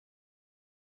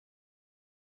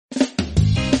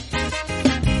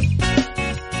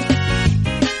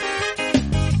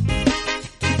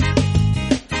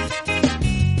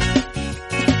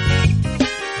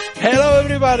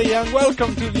everybody, and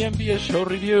welcome to the MBS Show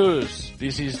Reviews.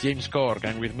 This is James Corck,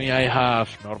 and with me I have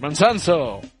Norman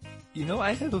Sanzo. You know,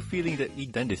 I have a feeling that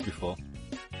we've done this before.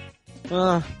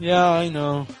 Yeah, I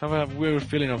know. I have a weird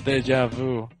feeling of deja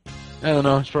vu. I don't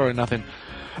know, it's probably nothing.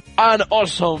 An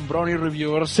awesome brownie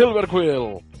reviewer, Silver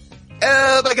Quill.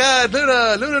 Oh my god,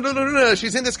 Luna!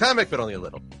 She's in this comic, but only a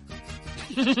little.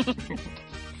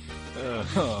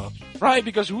 Right,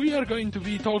 because we are going to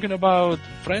be talking about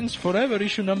Friends Forever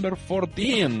issue number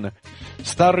 14,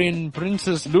 starring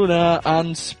Princess Luna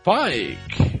and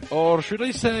Spike. Or should I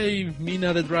say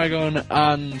Mina the Dragon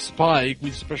and Spike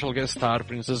with special guest star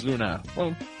Princess Luna?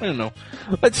 Well, I don't know.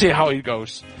 Let's see how it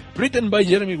goes. Written by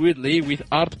Jeremy Whitley with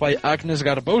art by Agnes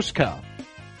Garbowska.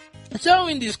 So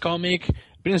in this comic,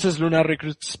 Princess Luna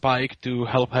recruits Spike to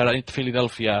help her in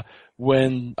Philadelphia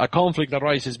when a conflict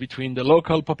arises between the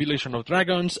local population of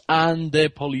dragons and the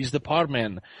police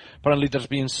department. Apparently there's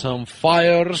been some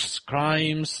fires,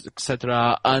 crimes,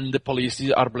 etc., and the police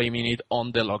are blaming it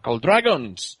on the local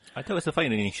dragons. I thought it was the Fire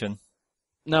Nation.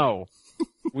 No.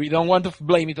 We don't want to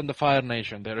blame it on the Fire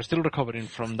Nation. They're still recovering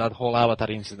from that whole Avatar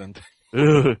incident.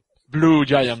 Ugh, blue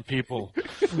giant people.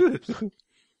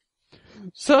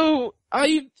 So,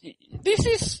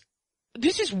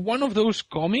 this is one of those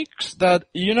comics that,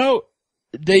 you know,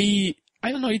 I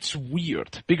don't know, it's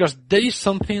weird, because there is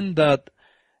something that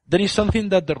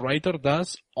the writer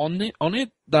does on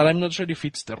it that I'm not sure if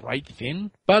it's the right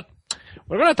thing, but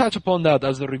we're gonna touch upon that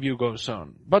as the review goes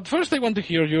on. But first I want to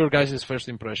hear your guys' first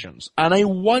impressions, and I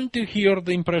want to hear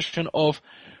the impression of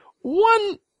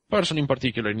one person in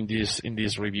particular in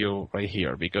this review right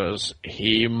here, because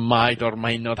he might or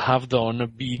might not have done a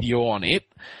video on it.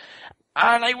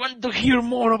 And I want to hear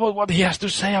more about what he has to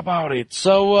say about it.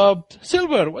 So,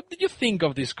 Silver, what did you think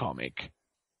of this comic?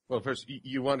 Well, first,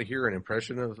 you want to hear an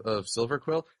impression of Silver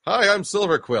Quill? Hi, I'm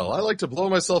Silver Quill. I like to blow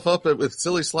myself up with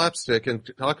silly slapstick and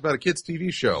talk about a kid's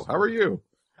TV show. How are you?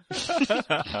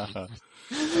 I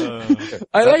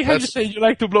like how you say you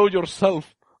like to blow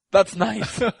yourself. That's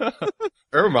nice.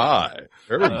 Oh my.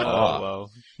 Oh, wow.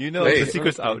 You know, the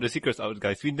secret's out,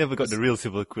 guys. We never got the real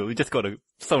Silver Quill. We just got a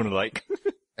sound alike.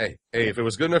 Hey, if it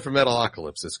was good enough for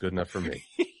Metalocalypse, it's good enough for me.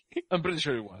 I'm pretty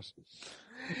sure it was.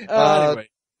 Anyway.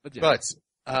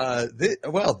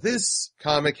 This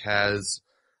comic has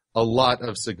a lot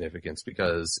of significance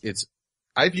because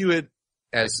I view it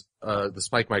as, the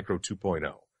Spike Micro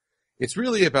 2.0. It's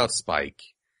really about Spike.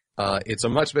 It's a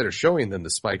much better showing than the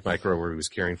Spike Micro where he was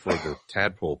caring for the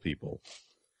tadpole people.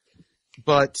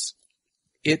 But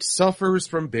it suffers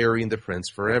from burying the Friends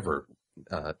Forever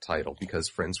title, because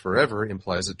Friends Forever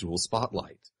implies a dual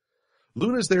spotlight.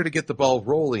 Luna's there to get the ball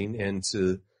rolling, and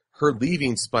her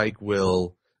leaving Spike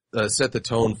will set the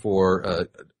tone for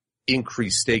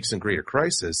increased stakes and greater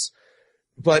crisis,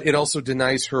 but it also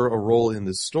denies her a role in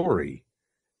the story.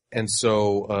 And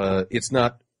so it's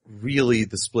not really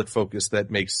the split focus that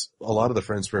makes a lot of the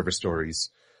Friends Forever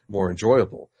stories more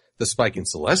enjoyable. The Spike and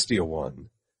Celestia one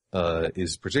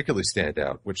is particularly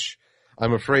standout, which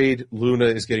I'm afraid Luna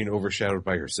is getting overshadowed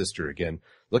by her sister again.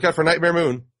 Look out for Nightmare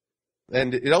Moon.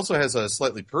 And it also has a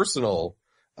slightly personal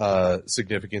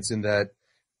significance in that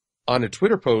on a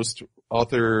Twitter post,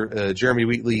 author Jeremy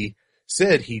Wheatley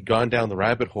said he'd gone down the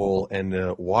rabbit hole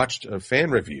and watched a fan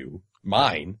review,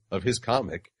 mine, of his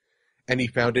comic, and he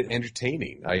found it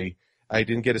entertaining. I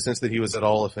didn't get a sense that he was at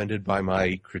all offended by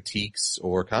my critiques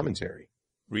or commentary.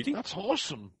 Really? That's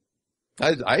awesome.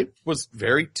 I was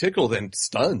very tickled and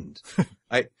stunned.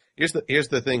 Here's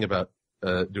the thing about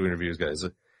doing reviews, guys.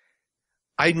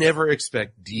 I never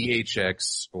expect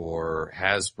DHX or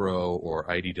Hasbro or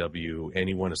IDW,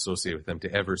 anyone associated with them,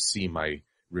 to ever see my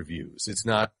reviews.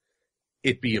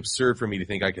 It'd be absurd for me to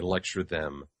think I can lecture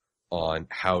them on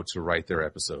how to write their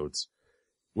episodes.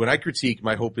 When I critique,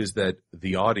 my hope is that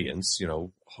the audience,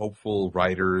 hopeful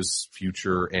writers,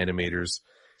 future animators,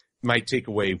 might take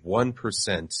away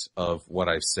 1% of what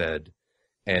I've said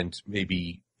and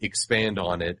maybe expand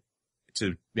on it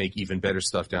to make even better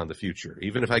stuff down the future.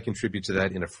 Even if I contribute to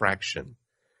that in a fraction,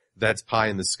 that's pie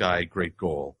in the sky, great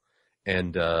goal.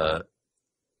 And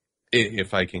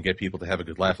if I can get people to have a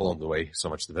good laugh along the way, so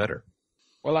much the better.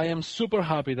 Well, I am super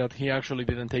happy that he actually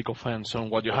didn't take offense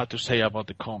on what you had to say about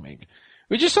the comic,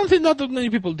 which is something not that many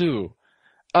people do.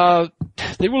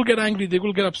 They will get angry, they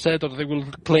will get upset, or they will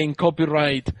claim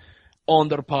copyright on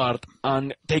their part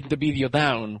and take the video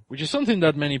down, which is something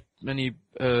that many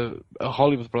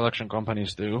Hollywood production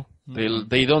companies do. Mm-hmm.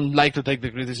 They don't like to take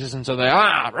the criticism, so they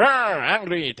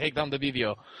angry, take down the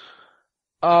video.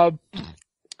 But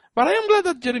I am glad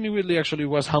that Jeremy Whitley actually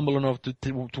was humble enough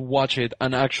to watch it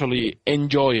and actually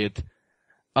enjoy it.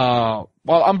 well,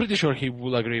 I'm pretty sure he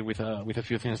will agree with a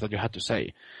few things that you had to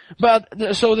say.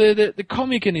 But so the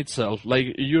comic in itself,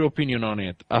 like your opinion on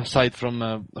it, aside from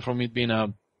it being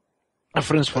a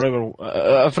Friends Forever,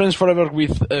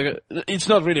 with it's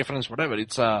not really a Friends Forever.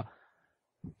 It's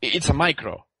a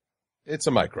micro. It's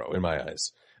a micro in my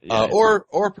eyes. Yeah,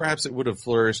 or perhaps it would have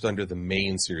flourished under the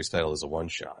main series title as a one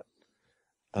shot.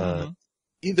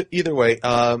 Either way,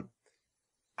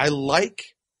 I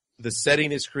like the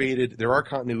setting is created. There are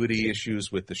continuity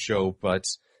issues with the show, but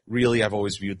really I've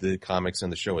always viewed the comics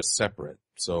and the show as separate.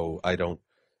 So I'm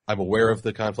aware of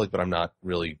the conflict, but I'm not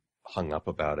really hung up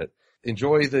about it.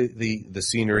 Enjoy the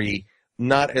scenery,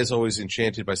 not as always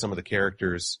enchanted by some of the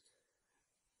characters.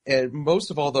 And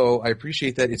most of all, though, I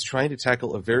appreciate that it's trying to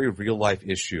tackle a very real-life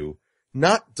issue,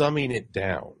 not dumbing it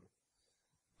down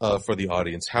for the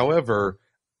audience. However,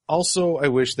 also I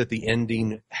wish that the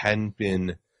ending hadn't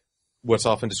been what's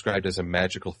often described as a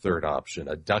magical third option,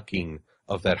 a ducking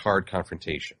of that hard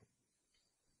confrontation.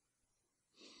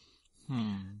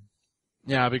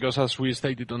 Yeah, because as we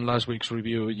stated on last week's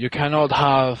review, you cannot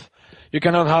have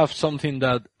something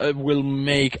that will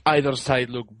make either side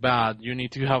look bad. You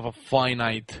need to have a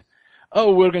finite,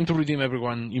 we're going to redeem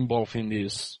everyone involved in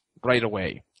this right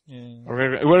away. Yeah.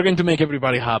 We're going to make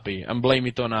everybody happy and blame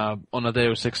it on a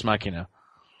Deus Ex Machina.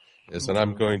 Yes, and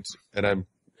I'm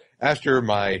after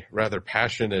my rather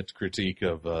passionate critique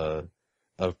of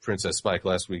Princess Spike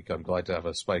last week, I'm glad to have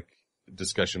a Spike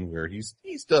discussion where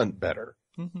he's done better.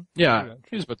 Mm-hmm. Yeah,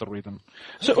 he's better written.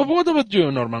 So what about you,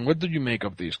 Norman? What do you make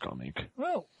of this comic?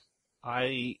 Well, how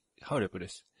do I put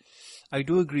this? I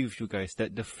do agree with you guys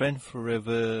that the Friends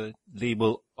Forever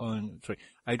label on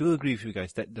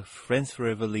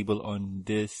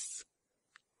this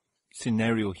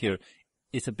scenario here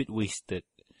is a bit wasted.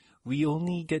 We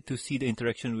only get to see the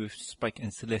interaction with Spike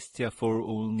and Celestia for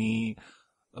only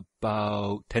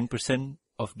about 10%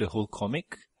 of the whole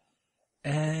comic.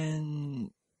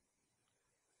 And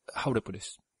how do I put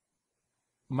this?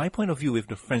 My point of view with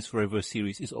the Friends Forever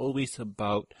series is always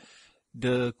about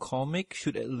the comic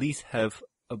should at least have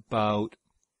about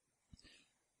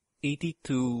 80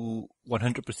 to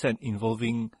 100%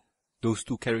 involving those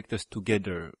two characters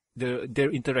together. Their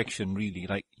interaction really,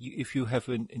 like if you have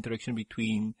an interaction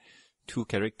between two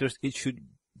characters, it should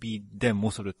be them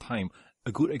most of the time.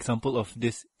 A good example of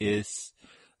this is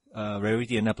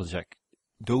Rarity and Applejack.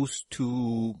 Those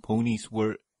two ponies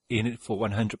were in it for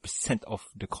 100% of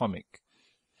the comic.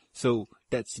 So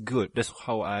that's good. That's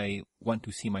how I want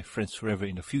to see my Friends Forever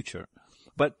in the future.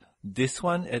 But this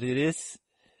one, as it is,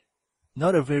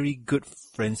 not a very good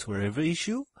Friends Forever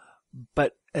issue,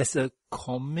 but as a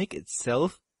comic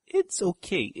itself, it's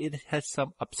okay. It has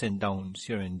some ups and downs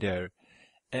here and there.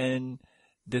 And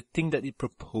the thing that it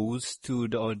proposed to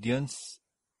the audience,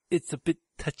 it's a bit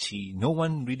touchy. No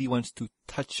one really wants to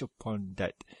touch upon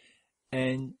that.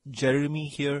 And Jeremy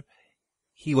here,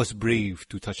 he was brave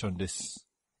to touch on this.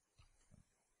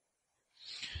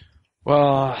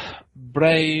 Well,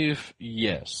 brave,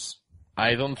 yes.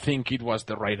 I don't think it was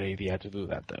the right idea to do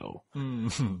that, though.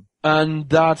 Mm-hmm. And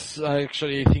that's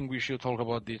actually, I think we should talk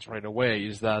about this right away,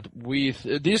 is that with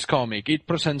this comic, it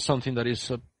presents something that is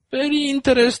a very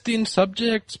interesting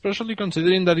subject, especially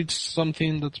considering that it's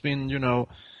something that's been,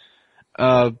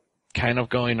 kind of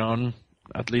going on,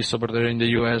 at least over there in the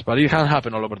US, but it can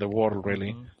happen all over the world,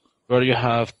 really, where you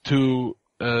have two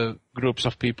groups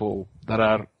of people that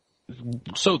are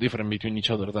so different between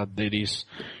each other that there is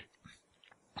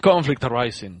conflict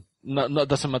arising. Not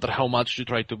doesn't matter how much you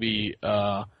try to be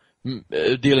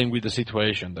dealing with the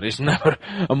situation. There is never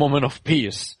a moment of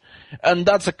peace. And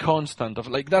that's a constant of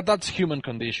that's human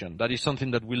condition. That is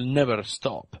something that will never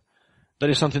stop. That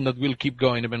is something that will keep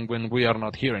going even when we are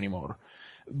not here anymore.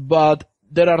 But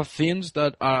there are things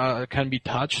that can be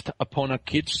touched upon a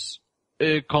kid's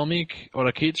comic or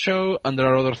a kid's show, and there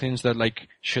are other things that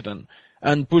shouldn't.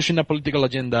 And pushing a political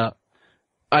agenda,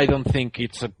 I don't think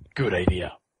it's a good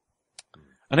idea.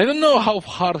 And I don't know how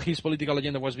hard his political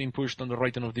agenda was being pushed on the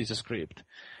writing of this script.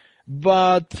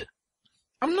 But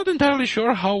I'm not entirely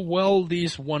sure how well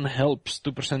this one helps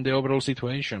to present the overall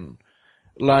situation.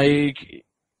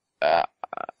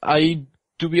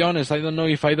 To be honest, I don't know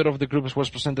if either of the groups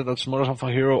was presented as more of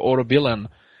a hero or a villain.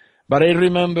 But I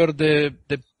remember the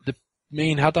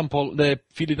Manhattan, the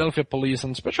Philadelphia police,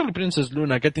 and especially Princess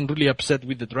Luna, getting really upset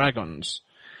with the dragons.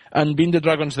 And being the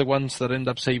dragons the ones that end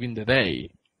up saving the day,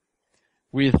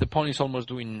 with the ponies almost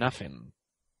doing nothing.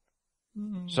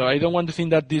 So I don't want to think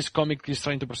that this comic is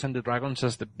trying to present the dragons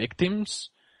as the victims,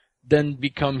 then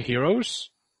become heroes.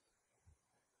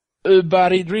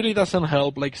 But it really doesn't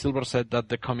help, like Silver said, that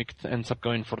the comic ends up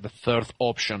going for the third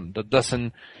option that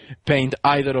doesn't paint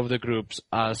either of the groups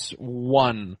as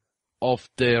one of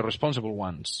the responsible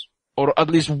ones, or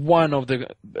at least one of the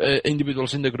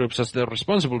individuals in the groups as the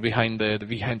responsible behind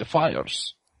the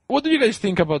fires. What do you guys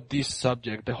think about this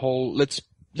subject? The whole let's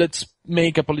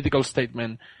make a political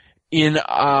statement in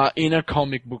a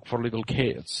comic book for little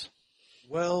kids.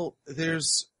 Well,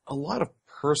 there's a lot of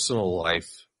personal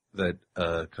life that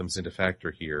comes into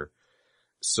factor here.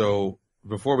 So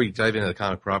before we dive into the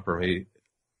comic proper,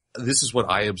 this is what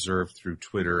I observed through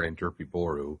Twitter and Derpy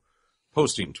Boru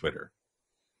posting Twitter.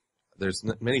 There's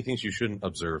many things you shouldn't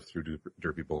observe through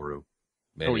Derpy Boru.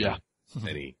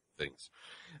 Many things.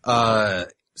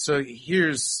 So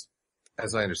here's,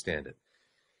 as I understand it,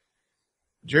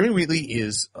 Jeremy Wheatley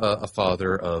is a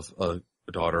father of a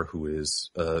daughter who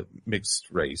is mixed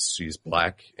race. She's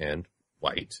black and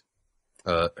white.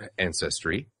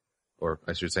 Ancestry, or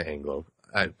I should say Anglo.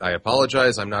 I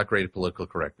apologize, I'm not great at political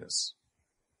correctness.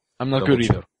 I'm not good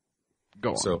either.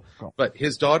 Go on. But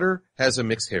his daughter has a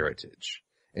mixed heritage,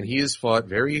 and he has fought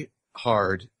very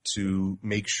hard to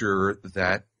make sure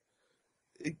that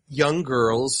young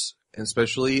girls, and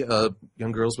especially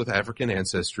young girls with African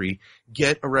ancestry,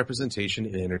 get a representation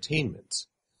in entertainment.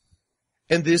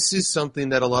 And this is something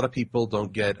that a lot of people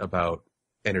don't get about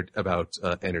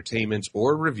entertainment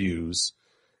or reviews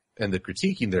and the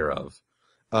critiquing thereof.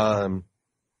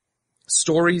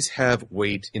 Stories have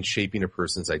weight in shaping a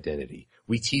person's identity.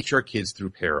 We teach our kids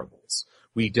through parables.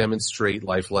 We demonstrate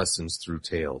life lessons through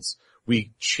tales.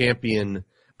 We champion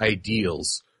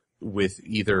ideals with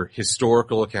either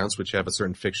historical accounts, which have a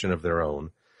certain fiction of their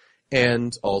own,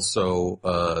 and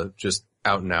also just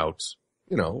out and out,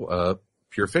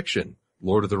 pure fiction.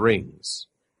 Lord of the Rings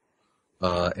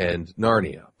and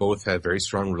Narnia both have very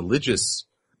strong religious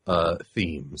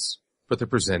themes, but they're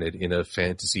presented in a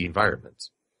fantasy environment.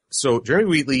 So Jeremy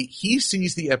Wheatley, he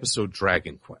sees the episode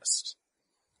Dragon Quest,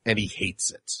 and he hates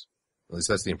it. At least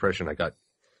that's the impression I got.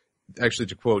 Actually,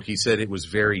 to quote, he said it was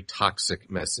very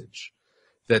toxic message.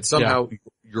 That somehow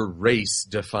your race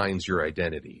defines your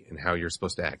identity and how you're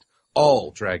supposed to act.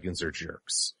 All dragons are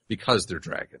jerks because they're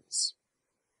dragons.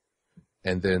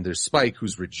 And then there's Spike,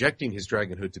 who's rejecting his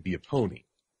dragonhood to be a pony.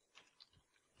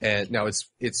 And now it's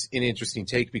an interesting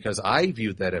take because I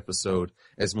viewed that episode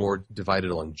as more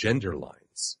divided along gender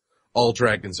lines. All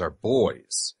dragons are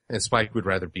boys, and Spike would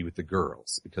rather be with the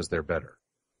girls because they're better.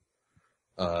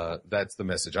 That's the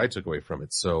message I took away from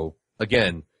it. So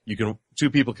again, two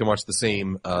people can watch the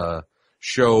same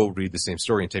show, read the same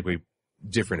story, and take away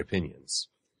different opinions.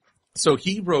 So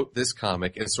he wrote this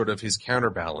comic as sort of his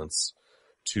counterbalance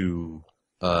to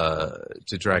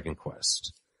Dragon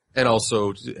Quest, and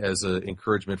also as an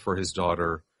encouragement for his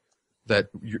daughter that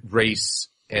race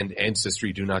and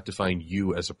ancestry do not define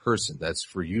you as a person. That's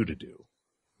for you to do,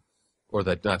 or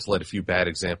that not to let a few bad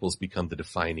examples become the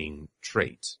defining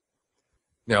trait.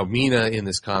 Now, Mina in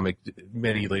this comic,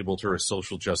 many labeled her a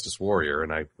social justice warrior,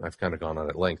 and I've kind of gone on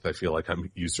at length. I feel like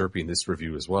I'm usurping this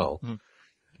review as well. Mm.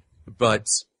 But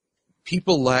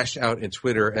people lashed out in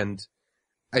Twitter, and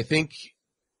I think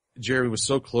Jerry was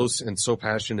so close and so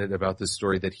passionate about this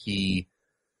story that he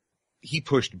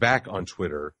pushed back on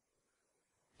Twitter.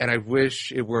 And I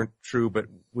wish it weren't true, but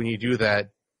when you do that,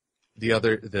 the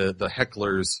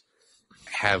hecklers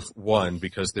have won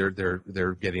because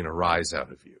they're getting a rise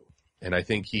out of you. And I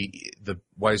think the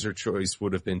wiser choice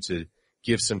would have been to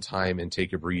give some time and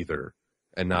take a breather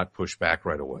and not push back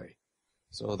right away.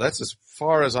 So that's as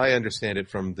far as I understand it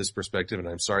from this perspective, and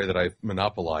I'm sorry that I've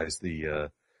monopolized the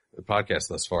podcast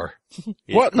thus far.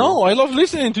 What? No, I love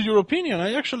listening to your opinion.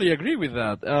 I actually agree with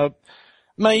that.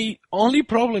 My only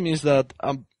problem is that,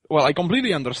 I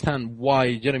completely understand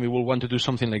why Jeremy will want to do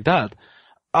something like that.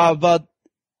 But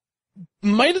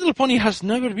My Little Pony has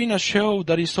never been a show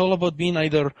that is all about being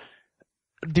either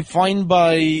defined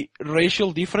by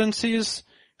racial differences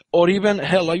or even,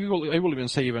 hell, I will even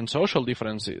say even social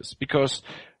differences, because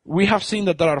we have seen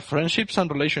that there are friendships and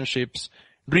relationships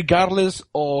regardless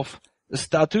of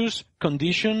status,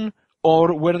 condition,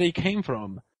 or where they came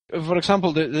from. For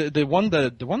example, the one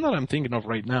that I'm thinking of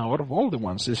right now, out of all the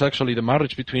ones, is actually the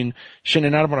marriage between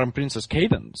Shannon Armour and Princess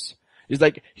Cadence. It's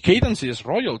like, Cadence is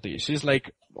royalty. She's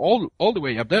like all the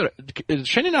way up there.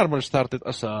 Shannon Armour started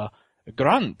as a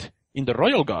grunt in the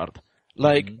Royal Guard.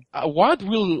 Like, what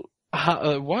will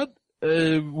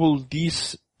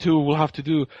these two will have to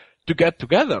do to get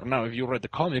together? Now, if you read the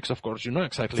comics, of course, you know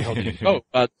exactly how they go.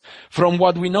 But from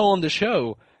what we know on the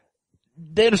show,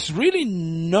 there's really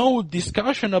no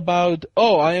discussion about,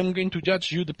 I am going to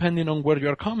judge you depending on where you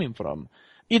are coming from.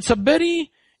 It's a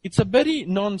very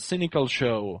non-cynical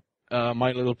show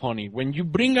My Little Pony, when you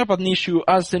bring up an issue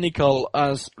as cynical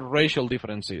as racial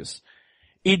differences,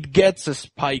 it gets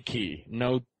spiky,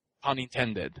 no pun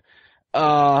intended.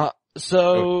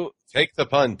 So... Take the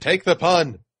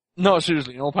pun! No,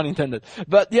 seriously, no pun intended.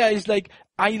 But yeah, it's like,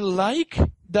 I like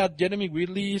that Jeremy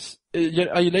Whitley's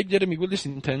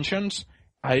intentions.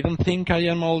 I don't think I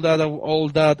am all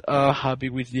that happy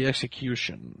with the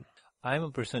execution. I'm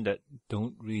a person that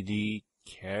don't really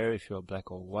care if you're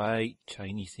black or white,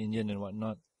 Chinese, Indian and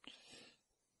whatnot.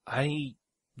 I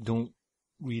don't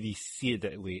really see it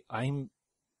that way.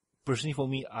 Personally for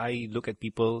me, I look at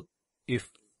people if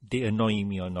they annoy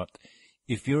me or not.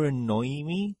 If you're annoying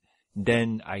me,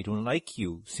 then I don't like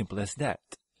you. Simple as that.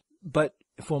 But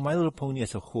for My Little Pony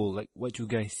as a whole, like what you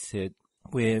guys said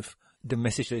with the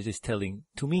message that it is telling,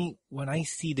 to me, when I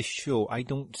see the show, I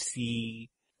don't see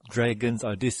dragons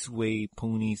are this way,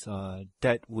 ponies are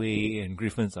that way, and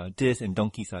griffins are this, and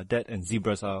donkeys are that, and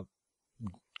zebras are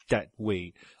that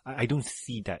way. I don't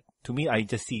see that. To me, I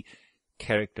just see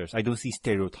characters. I don't see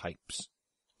stereotypes.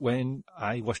 When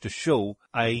I watch the show,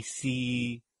 I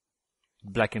see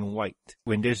black and white.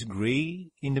 When there's gray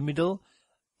in the middle,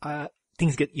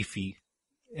 things get iffy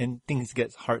and things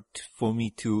get hard for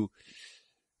me to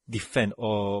defend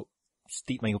or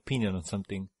state my opinion on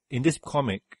something. In this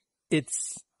comic,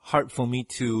 it's hard for me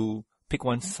to pick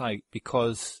one side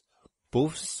because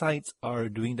both sides are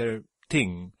doing their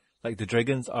thing. Like the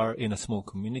dragons are in a small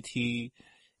community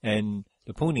and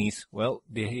the ponies, well,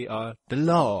 they are the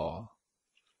law.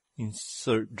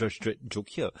 Insert Judge Dredd joke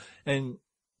here. And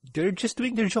they're just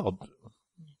doing their job.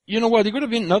 You know what? It could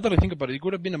have been, now that I think about it, it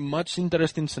could have been a much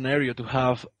interesting scenario to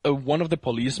have one of the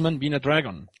policemen being a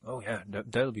dragon. Oh yeah,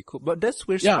 that'll be cool. But that's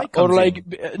where Spike comes or like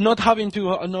in. not having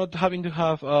to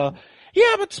have.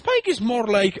 Yeah, but Spike is more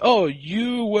like, oh,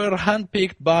 you were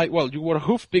you were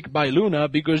hoof-picked by Luna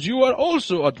because you are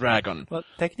also a dragon. Well,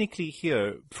 technically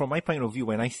here, from my point of view,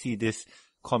 when I see this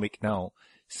comic now,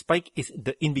 Spike is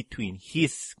the in-between. He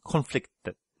is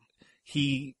conflicted.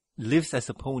 He lives as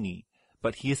a pony,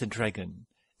 but he is a dragon.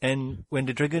 And when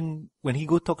he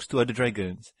talks to other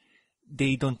dragons,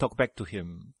 they don't talk back to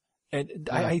him. And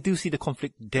I do see the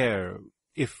conflict there.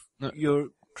 If you're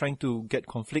trying to get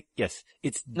conflict, yes,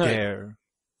 it's there.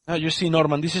 You see,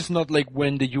 Norman, this is not like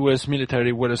when the U.S.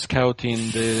 military were scouting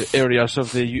the areas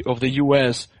of the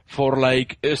U.S. for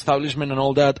like establishment and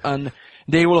all that, and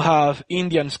they will have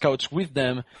Indian scouts with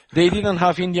them. They didn't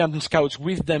have Indian scouts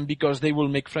with them because they will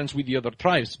make friends with the other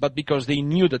tribes, but because they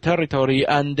knew the territory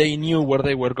and they knew where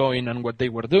they were going and what they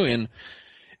were doing.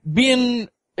 Being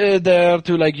there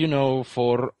to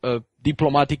for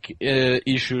diplomatic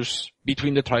issues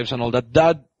between the tribes and all that,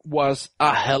 that was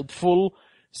a helpful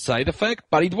side effect,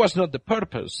 but it was not the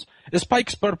purpose.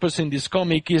 Spike's purpose in this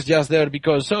comic is just there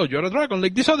because, you're a dragon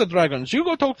like these other dragons. You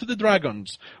go talk to the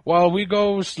dragons while we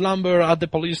go slumber at the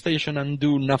police station and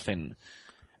do nothing.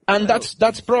 And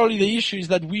that's probably the issue, is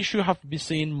that we should have been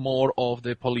seeing more of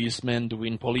the policemen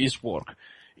doing police work.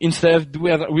 Instead,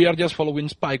 we are just following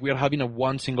Spike. We are having a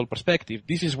one single perspective.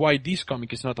 This is why this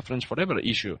comic is not a Friends Forever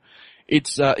issue.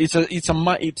 It's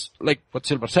like what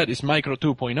Silver said. It's Micro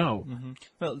 2.0. Mm-hmm.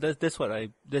 Well, that's why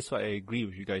I agree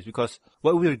with you guys, because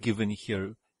what we're given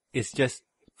here is just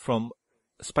from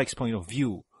Spike's point of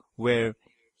view, where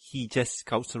he just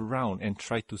scouts around and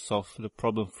tries to solve the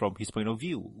problem from his point of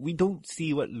view. We don't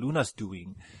see what Luna's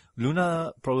doing.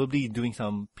 Luna probably doing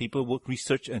some paperwork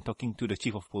research and talking to the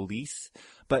chief of police,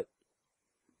 but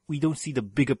we don't see the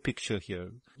bigger picture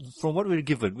here. From what we're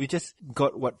given, we just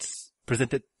got what's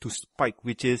presented to Spike,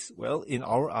 which is, well, in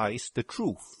our eyes, the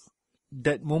truth.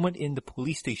 That moment in the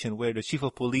police station where the chief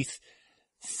of police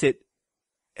said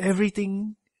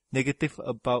everything negative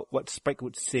about what Spike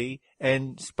would say,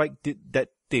 and Spike did that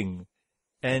thing,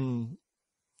 and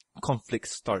conflict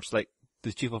starts. Like,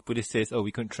 the chief of police says,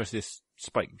 we can't trust this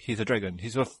Spike. He's a dragon.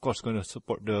 He's of course going to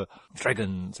support the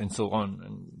dragons and so on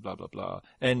and blah, blah, blah.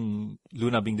 And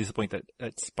Luna being disappointed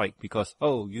at Spike because,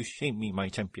 you shamed me, my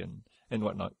champion, and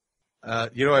whatnot. I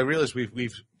realize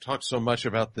we've talked so much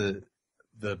about the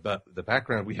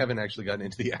background. We haven't actually gotten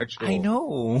into the actual. I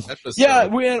know. Episode. Yeah,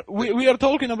 we are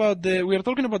talking about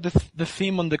the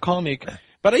theme on the comic,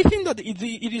 but I think that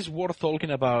it is worth talking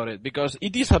about it because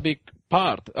it is a big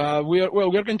part. We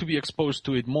are going to be exposed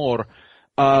to it more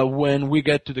when we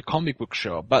get to the comic book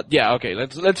show. But yeah, okay,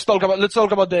 let's talk about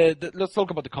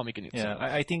the comic in itself. Yeah,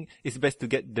 I think it's best to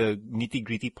get the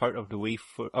nitty-gritty part out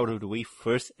of the way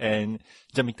first and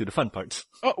jump into the fun parts.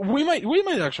 Oh, we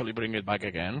might actually bring it back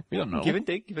again. We don't know. Give and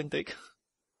take.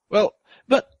 Well,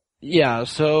 but yeah,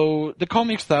 so the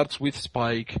comic starts with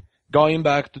Spike going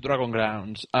back to Dragon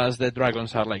Grounds as the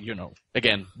dragons are like,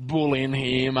 again, bullying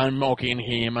him and mocking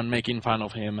him and making fun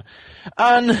of him.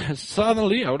 And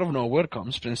suddenly, out of nowhere,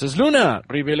 comes Princess Luna,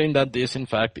 revealing that this, in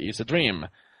fact, is a dream,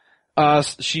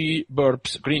 as she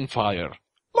burps green fire.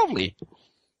 Lovely.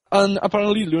 And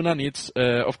apparently Luna needs,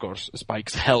 of course,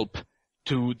 Spike's help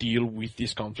to deal with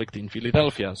this conflict in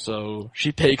Philadelphia. So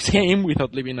she takes him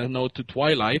without leaving a note to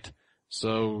Twilight,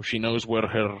 so she knows where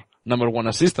her number one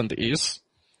assistant is.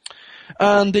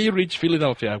 And they reach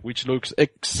Philadelphia, which looks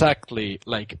exactly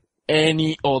like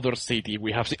any other city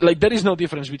we have seen. Like, there is no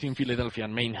difference between Philadelphia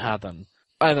and Manhattan.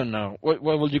 I don't know. What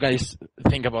will you guys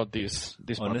think about this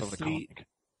part of the comic?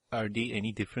 Are there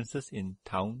any differences in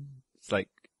town? It's like,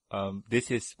 this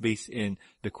is based in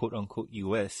the quote-unquote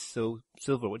US. So,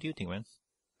 Silver, what do you think, man?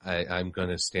 I'm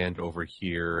gonna stand over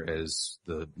here as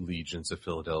the legions of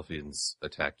Philadelphians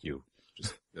attack you.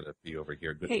 Just gonna be over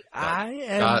here. Good. Hey, I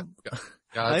am...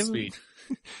 Godspeed.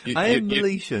 I am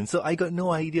Malaysian, so I got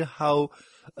no idea how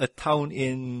a town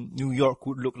in New York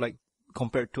would look like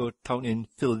compared to a town in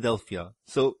Philadelphia.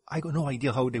 So I got no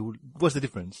idea how they would... What's the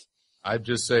difference? I'm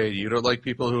just saying, you don't like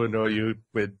people who annoy you.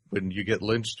 When you get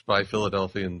lynched by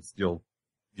Philadelphians, you'll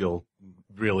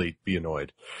really be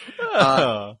annoyed.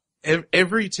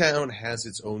 Every town has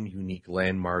its own unique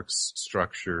landmarks,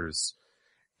 structures,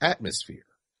 atmosphere.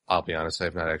 I'll be honest, I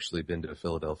have not actually been to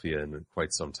Philadelphia in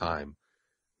quite some time.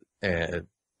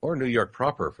 Or New York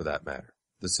proper, for that matter,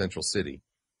 the central city.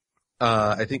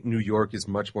 I think New York is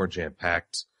much more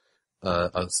jam-packed,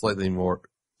 a slightly more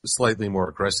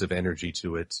aggressive energy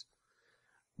to it.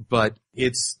 But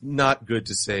it's not good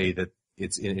to say that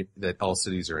that all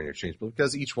cities are interchangeable,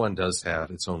 because each one does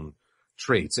have its own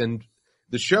traits. And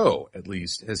the show, at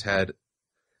least, has had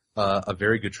a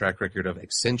very good track record of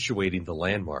accentuating the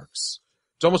landmarks.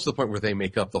 It's almost to the point where they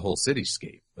make up the whole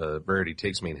cityscape. Verity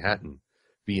takes Manhattan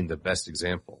being the best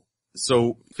example.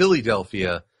 So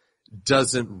Philadelphia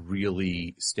doesn't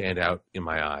really stand out in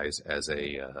my eyes as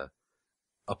a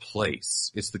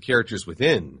place. It's the characters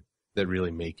within that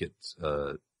really make it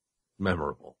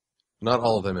memorable. Not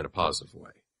all of them in a positive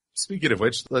way. Speaking of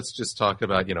which, let's just talk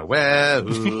about,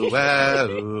 wahoo,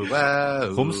 wahoo,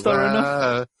 wahoo. Homestar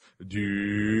enough?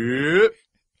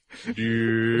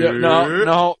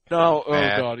 No. Oh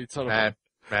God, it's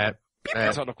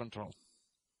out of control.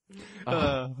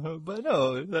 But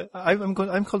no, I'm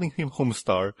calling him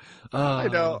Homestar. I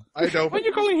know. Why are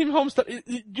you calling him Homestar?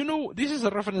 This is a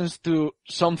reference to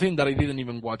something that I didn't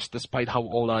even watch, despite how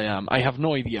old I am. I have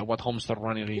no idea what Homestar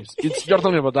Running is. You're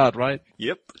talking about that, right?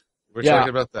 Yep. We're talking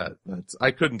about that.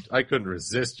 I couldn't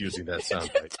resist using that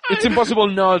soundbite. It's impossible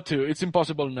not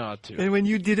to. And when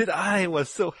you did it, I was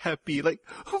so happy. Like,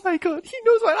 oh my God, he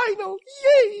knows what I know.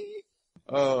 Yay!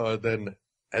 Oh,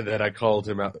 and then I called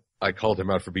him out. I called him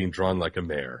out for being drawn like a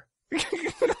mare.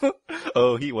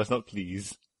 Oh, he was not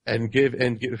pleased. And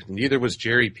neither was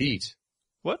Jerry Pete.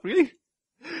 What, really?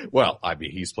 Well, I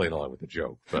mean, he's playing along with the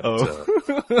joke, but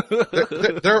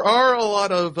there are a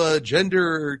lot of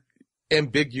gender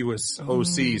ambiguous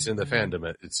OCs in the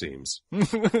fandom, it seems.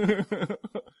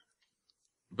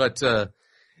 But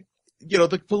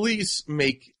the police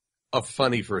make a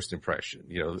funny first impression.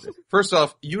 First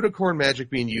off, unicorn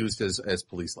magic being used as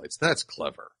police lights. That's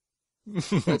clever.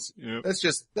 That's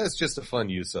just a fun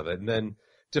use of it. And then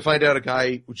to find out a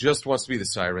guy who just wants to be the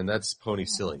siren, that's pony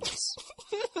silliness.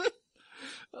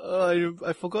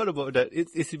 I forgot about that.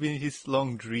 It's been his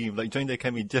long dream, like join the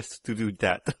academy just to do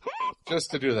that.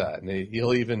 Just to do that. And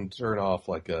he'll even turn off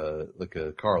like a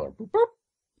car alarm. Boop, boop.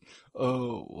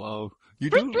 Oh, wow. You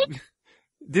do?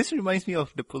 This reminds me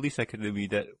of the police academy,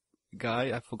 that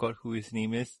guy, I forgot who his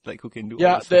name is, like who can do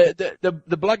all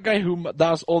the black guy who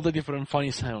does all the different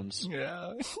funny sounds.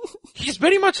 Yeah. He's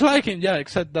very much like him,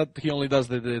 except that he only does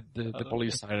the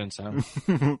police siren sound.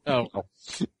 Oh.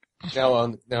 Now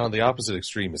on the opposite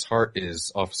extreme is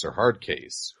Officer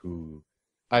Hardcase, who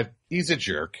he's a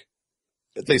jerk.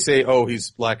 They say,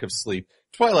 he's lack of sleep.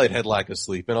 Twilight had lack of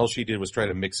sleep, and all she did was try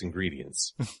to mix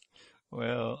ingredients.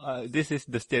 Well, this is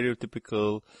the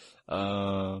stereotypical,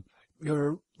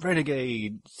 you're a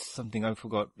renegade, something I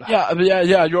forgot.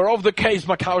 Yeah, you're off the case,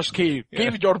 Makowski.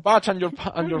 Give your badge and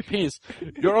your piece.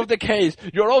 You're off the case.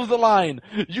 You're off the line.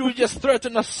 You just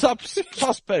threatened a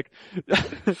suspect.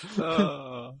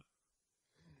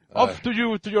 Off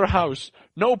to your house.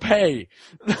 No pay.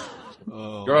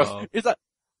 You're off. It's a,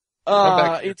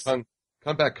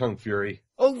 Come back, Kung Fury.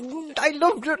 Oh, I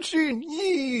love that scene.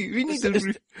 Yee! We need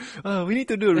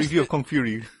to do a review of Kung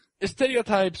Fury.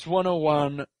 Stereotypes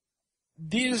 101.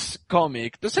 This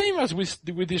comic, the same as with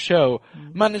this show,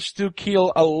 managed to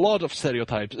kill a lot of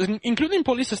stereotypes, including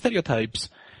police stereotypes.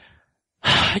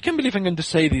 I can't believe I'm going to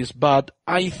say this, but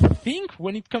I think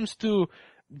when it comes to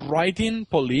writing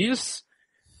police,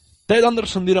 Ted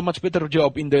Anderson did a much better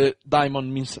job in the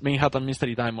Manhattan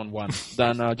Mystery Diamond one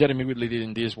than Jeremy Whitley did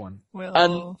in this one. Well,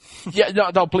 And yeah,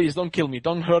 no, please don't kill me,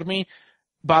 don't hurt me.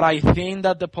 But I think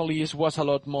that the police was a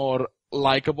lot more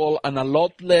likable and a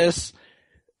lot less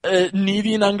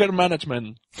needing anger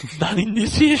management than in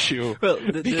this issue. well,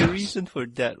 the reason for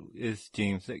that is,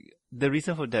 James, the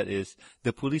reason for that is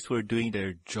the police were doing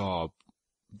their job.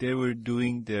 They were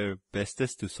doing their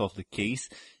bestest to solve the case.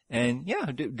 And yeah,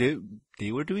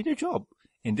 they were doing their job.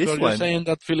 In this So one, you're saying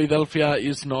that Philadelphia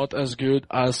is not as good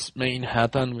as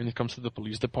Manhattan when it comes to the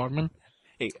police department?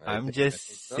 hey, I I'm think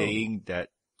just so. saying that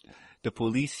the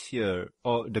police here,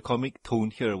 or the comic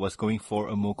tone here, was going for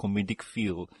a more comedic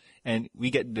feel. And we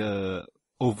get the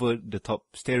over-the-top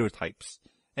stereotypes.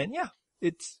 And yeah,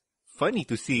 it's funny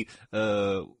to see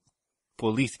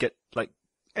police get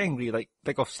angry,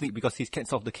 back off sleep because he can't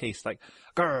solve the case,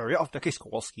 grr, you're off the case,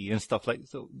 Kowalski, and stuff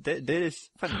so that is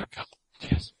funny. Oh, God,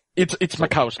 yes. It's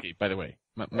Makowski, by the way.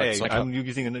 Hey, I'm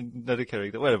using another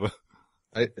character, whatever.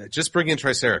 Just bring in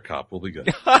Triceracop. We'll be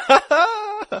good.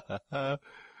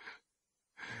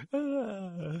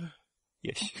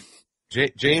 Yes.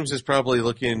 James is probably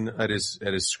looking at his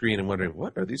screen and wondering,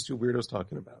 what are these two weirdos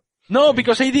talking about? No,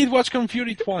 because I did watch Kung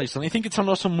Fury twice, and I think it's an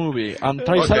awesome movie, and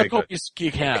Triceracop is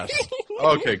kick-ass.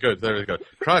 Okay, good. There we go.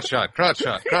 Crotch shot.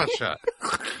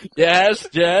 Yes,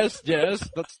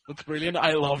 that's brilliant.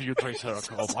 I love you,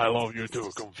 Triceracop. I love you too,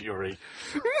 Kung Fury.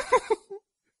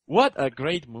 What a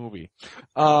great movie.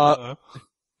 The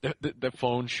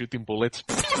phone shooting bullets.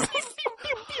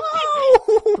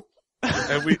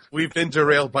 And we've been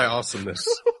derailed by awesomeness.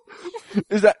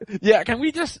 Is that, yeah, can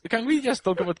we just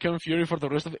talk about Kung Fury for the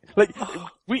rest of it?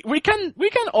 We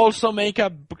can also make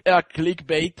a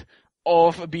clickbait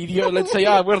of a video. Let's say,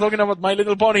 we're talking about My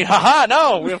Little Pony. Haha,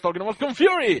 no, we're talking about Kung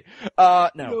Fury.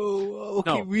 No.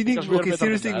 Okay, No,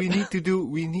 seriously, we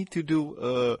need to do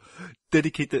a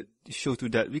dedicated show to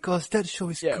that because that show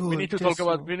is good. We need to talk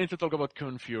about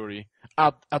Kung Fury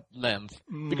at length.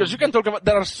 Because you can talk about,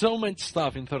 there are so much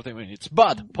stuff in 30 minutes.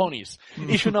 But, ponies,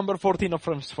 issue number 14 of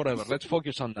Friends Forever. Let's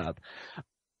focus on that.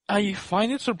 I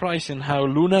find it surprising how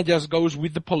Luna just goes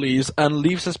with the police and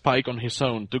leaves Spike on his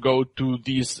own to go to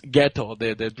this ghetto,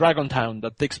 the Dragon Town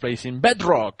that takes place in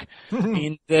Bedrock,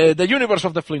 in the universe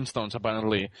of the Flintstones,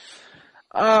 apparently.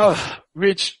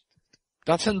 Which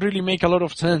doesn't really make a lot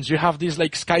of sense. You have these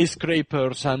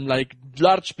skyscrapers and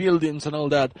large buildings and all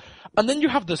that. And then you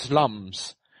have the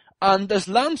slums. And the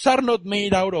slums are not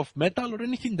made out of metal or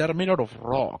anything, they're made out of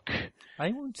rock. I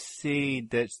won't say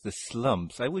that's the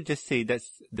slums. I would just say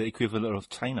that's the equivalent of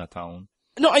Chinatown.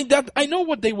 No, I know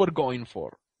what they were going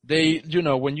for. They,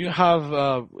 when you have,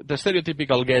 the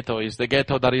stereotypical ghetto is the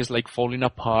ghetto that is falling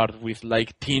apart with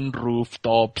tin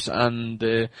rooftops and,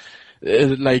 a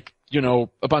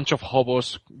bunch of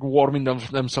hobos warming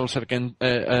themselves again,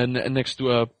 next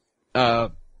to a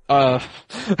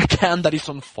can that is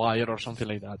on fire or something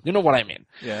like that. You know what I mean?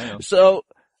 Yeah, I know. So,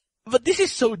 but this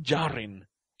is so jarring.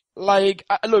 Look,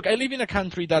 I live in a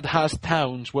country that has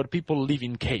towns where people live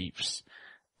in caves.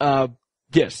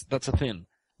 Yes, that's a thing.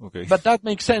 Okay. But that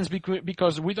makes sense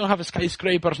because we don't have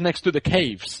skyscrapers next to the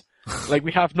caves.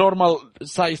 We have normal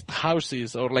sized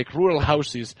houses or rural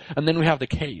houses, and then we have the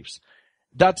caves.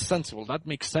 That's sensible. That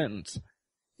makes sense.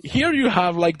 Here you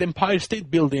have the Empire State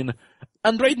Building,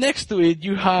 and right next to it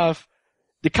you have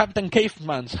the Captain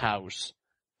Caveman's house.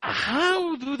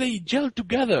 How do they gel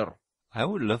together? I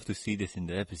would love to see this in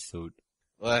the episode.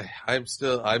 I'm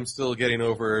still getting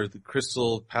over the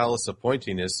Crystal Palace of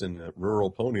pointiness in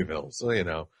rural Ponyville. So,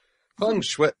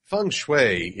 feng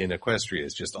shui in Equestria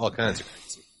is just all kinds of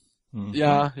crazy. Mm-hmm.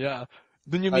 Yeah.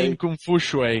 Don't you mean Kung Fu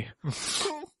Shui?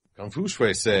 Kung Fu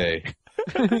Shui say.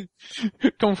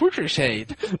 Kung Fu Shui.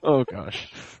 Oh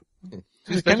gosh.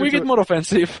 Can we get more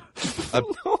offensive?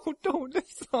 No,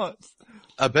 that's not.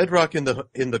 A bedrock in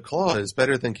the claw is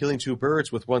better than killing two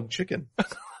birds with one chicken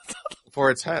before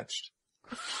it's hatched.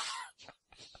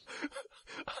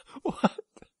 What?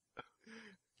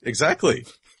 Exactly.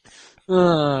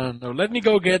 Uh, No, Let me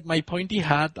go get my pointy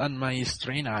hat and my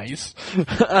strain eyes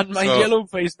and my yellow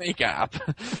face makeup.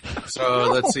 So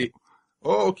let's see.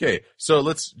 Oh, okay. So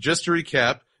let's just to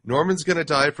recap. Norman's gonna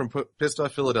die from pissed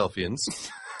off Philadelphians.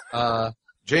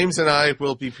 James and I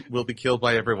will be killed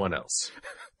by everyone else.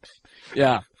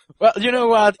 Yeah. Well, you know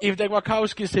what? If the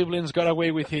Wachowski siblings got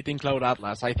away with it in Cloud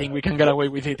Atlas, I think we can get away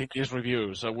with it in this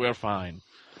review, so we're fine.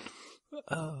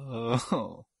 Oh.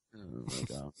 Oh my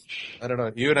gosh. I don't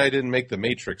know. You and I didn't make the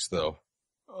Matrix though.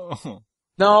 Oh.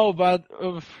 No, but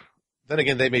Then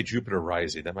again, they made Jupiter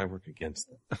Rising. That might work against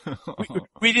them.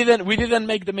 We didn't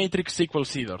make the Matrix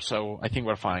sequels either, so I think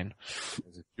we're fine.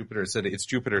 Jupiter said it's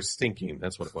Jupiter stinking.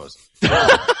 That's what it was.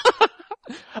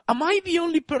 Am I the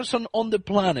only person on the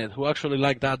planet who actually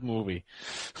liked that movie?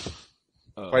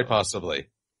 Quite possibly.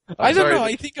 I don't know.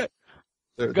 I think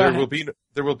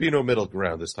there will be no middle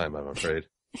ground this time, I'm afraid.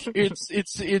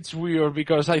 It's weird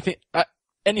because I think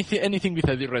anything with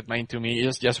Eddie Redmayne to me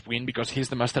is just win because he's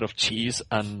the master of cheese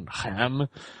and ham.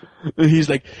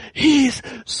 He's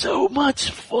so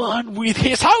much fun with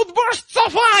his outbursts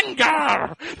of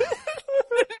anger.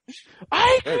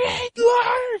 I create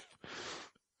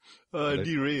life.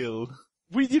 Derail.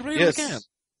 We derail again.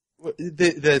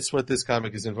 That's what this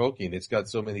comic is invoking. It's got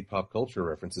so many pop culture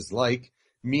references, like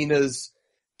Mina's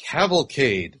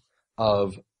cavalcade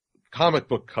of comic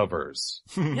book covers.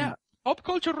 Yeah, pop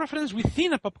culture reference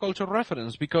within a pop culture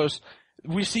reference, because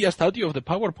we see a statue of the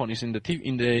Power Ponies in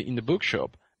the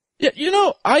bookshop. Yeah,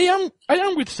 I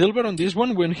am with Silver on this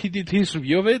one when he did his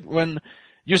review of it. When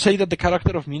you say that the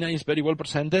character of Mina is very well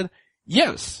presented,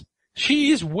 yes,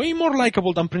 she is way more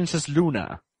likable than Princess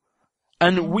Luna.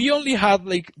 And we only had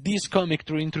this comic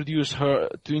to introduce her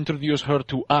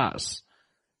to us.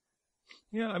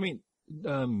 Yeah, I mean,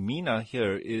 Mina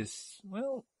here is,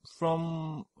 well,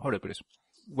 from, how do I put this?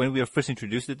 When we are first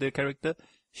introduced to the character,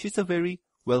 she's a very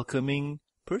welcoming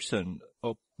person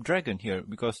or dragon here,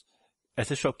 because as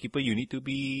a shopkeeper, you need to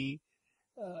be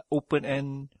open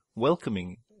and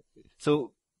welcoming.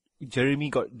 So Jeremy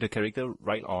got the character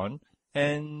right on,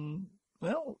 and,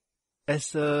 well,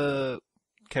 as a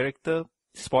character,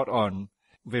 spot on,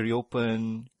 very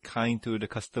open, kind to the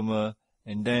customer,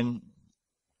 and then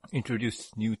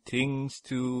introduce new things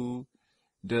to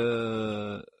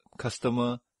the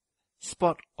customer,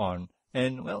 spot on.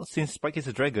 And, well, since Spike is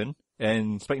a dragon,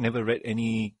 and Spike never read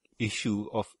any issue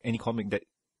of any comic that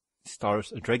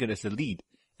stars a dragon as the lead,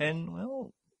 and,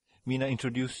 well, Mina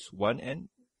introduced one and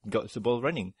got the ball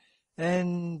running.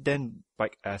 And then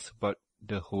Spike asked about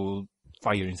the whole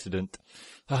fire incident.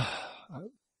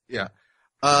 Yeah.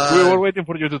 We were waiting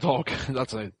for you to talk.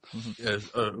 That's it. Yes,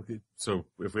 okay. So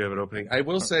if we have an opening, I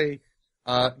will say,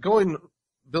 building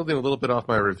a little bit off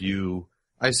my review,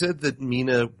 I said that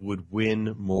Mina would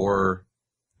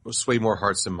sway more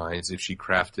hearts and minds if she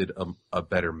crafted a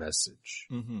better message.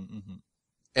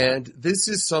 And this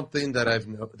is something that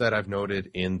I've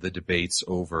noted in the debates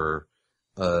over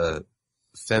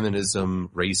feminism,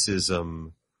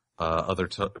 racism, other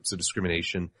types of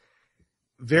discrimination.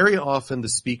 Very often the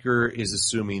speaker is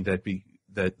assuming that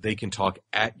they can talk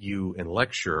at you and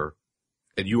lecture,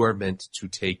 and you are meant to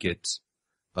take it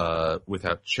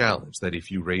without challenge. That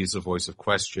if you raise a voice of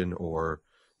question or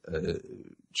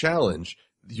challenge,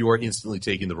 you are instantly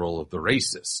taking the role of the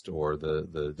racist or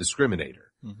the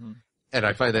discriminator. And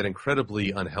I find that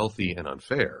incredibly unhealthy and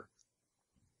unfair.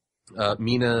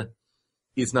 Mina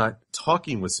is not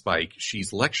talking with Spike,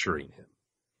 she's lecturing him.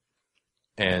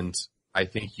 And I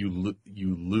think you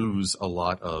lose a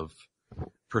lot of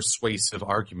persuasive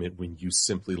argument when you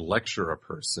simply lecture a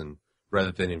person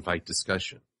rather than invite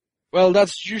discussion. Well,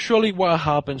 that's usually what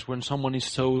happens when someone is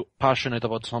so passionate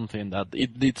about something that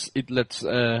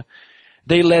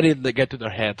they let it get to their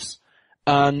heads.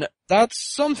 And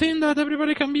that's something that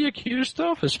everybody can be accused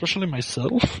of, especially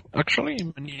myself, actually,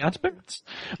 in many aspects.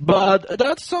 But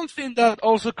that's something that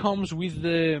also comes with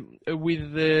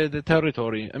the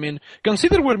territory. I mean,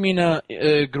 consider where Mina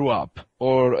grew up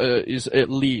or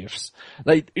lives.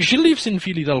 She lives in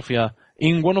Philadelphia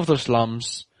in one of the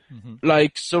slums,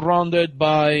 surrounded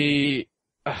by,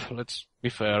 let's be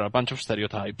fair, a bunch of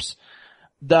stereotypes.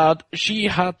 That she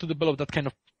had to develop that kind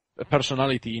of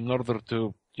personality in order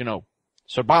to,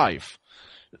 survive.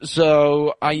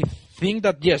 So I think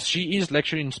that, yes, she is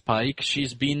lecturing Spike.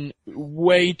 She's been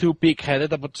way too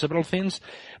pig-headed about several things.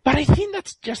 But I think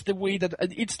that's just the way that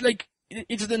it's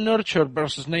the nurture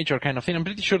versus nature kind of thing. I'm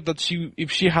pretty sure that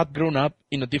if she had grown up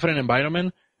in a different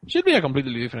environment, she'd be a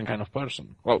completely different kind of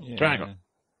person. Well, yeah. dragon.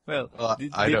 Well,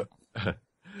 I don't.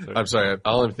 I'm sorry.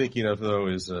 All I'm thinking of though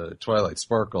is Twilight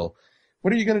Sparkle.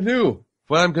 What are you going to do?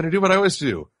 Well, I'm going to do what I always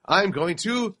do. I'm going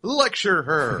to lecture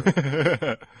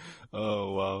her.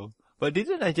 Oh, wow. But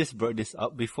didn't I just brought this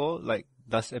up before, like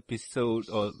last episode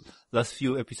or last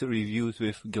few episode reviews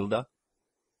with Gilda?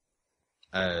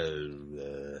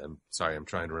 I'm sorry, I'm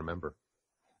trying to remember.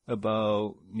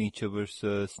 About nature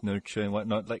versus nurture and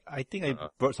whatnot. Like, I think I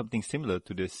brought something similar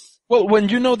to this. Well, when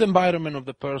you know the environment of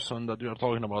the person that you're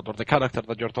talking about or the character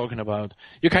that you're talking about,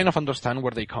 you kind of understand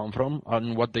where they come from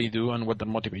and what they do and what their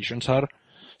motivations are.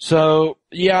 So,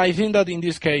 yeah, I think that in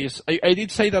this case, I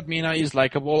did say that Mina is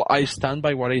likable. I stand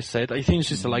by what I said. I think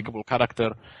she's a likable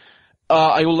character.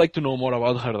 I would like to know more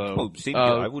about her though. Oh, same here.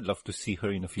 I would love to see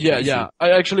her in a future issue. Yeah.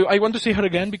 I want to see her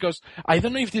again because I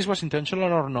don't know if this was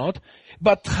intentional or not,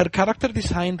 but her character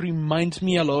design reminds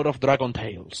me a lot of Dragon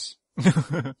Tales.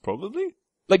 Probably.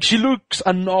 Like, she looks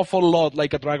an awful lot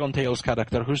like a Dragon Tales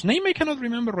character, whose name I cannot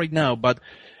remember right now, but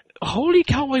holy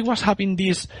cow, I was having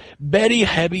this very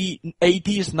heavy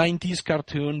 80s, 90s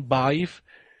cartoon vibe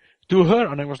to her,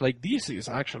 and I was like, this is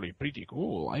actually pretty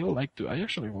cool. I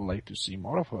actually would like to see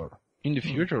more of her in the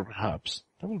future, perhaps.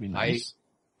 That would be nice.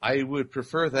 I would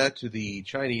prefer that to the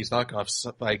Chinese knockoff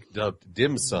Spike dubbed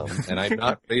Dim Sum, and I'm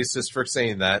not racist for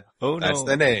saying that. Oh, no. That's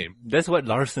the name. That's what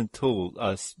Larson told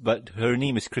us, but her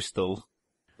name is Crystal.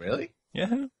 Really?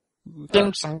 Yeah.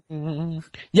 Dim Sum.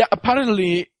 Yeah,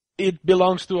 apparently it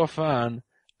belongs to a fan,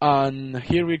 and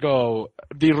here we go,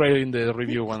 derailing the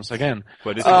review once again.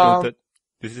 But this is warranted.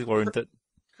 This is warranted.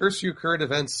 Curse you, current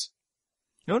events.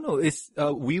 No, it's,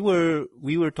 we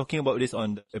were talking about this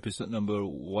on episode number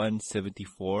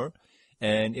 174,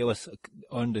 and it was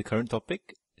on the current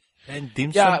topic, and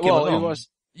Dim Sum came along. It was,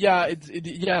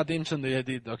 Dim Sum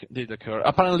did occur.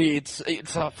 Apparently it's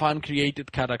a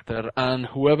fan-created character, and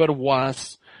whoever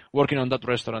was working on that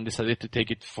restaurant decided to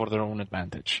take it for their own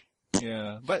advantage.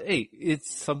 Yeah, but hey,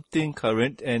 it's something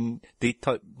current, and they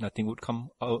thought nothing would come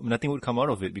out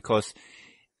of it, because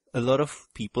a lot of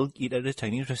people eat at a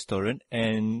Chinese restaurant,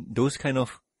 and those kind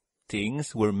of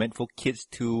things were meant for kids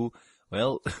to,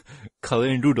 well, color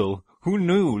and doodle. Who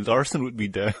knew Larson would be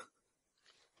there?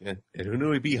 Yeah, and who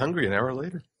knew he'd be hungry an hour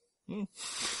later?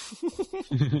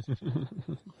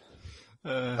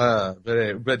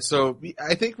 But so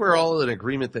I think we're all in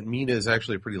agreement that Mina is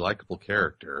actually a pretty likable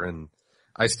character, and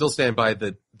I still stand by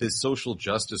that this social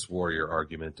justice warrior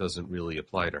argument doesn't really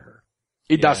apply to her.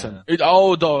 It doesn't.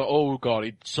 Oh god,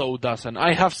 it so doesn't.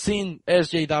 I have seen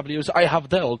SJWs. I have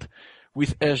dealt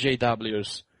with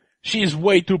SJWs. She is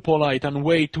way too polite and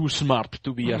way too smart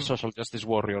to be a social justice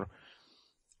warrior.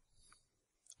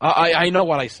 I know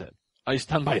what I said. I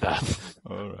stand by that.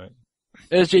 Alright.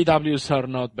 SJWs are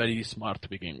not very smart to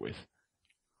begin with.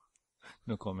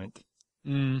 No comment.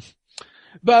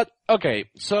 But, okay,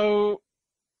 so,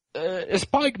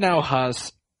 Spike now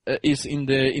is in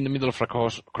the middle of a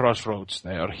crossroads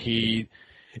there. He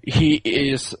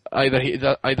is either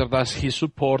does he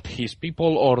support his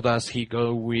people or does he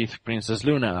go with Princess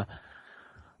Luna?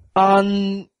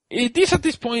 And it is at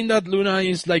this point that Luna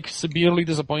is like severely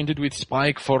disappointed with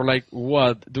Spike for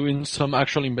doing some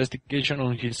actual investigation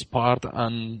on his part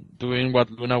and doing what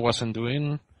Luna wasn't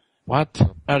doing. What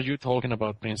are you talking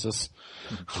about, Princess?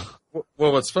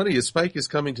 Well, what's funny is Spike is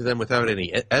coming to them without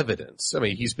any evidence. I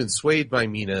mean, he's been swayed by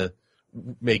Mina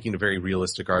making a very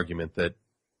realistic argument that,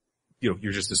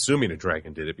 you're just assuming a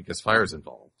dragon did it because fire's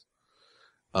involved.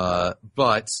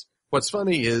 But what's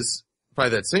funny is, by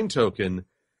that same token,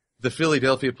 the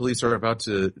Philadelphia police are about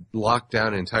to lock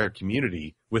down an entire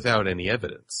community without any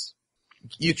evidence.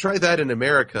 You try that in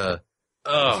America.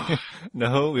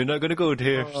 No, we're not going to go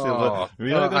there, Silver. We're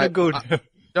not going to go there.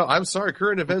 No, I'm sorry.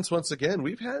 Current events, once again,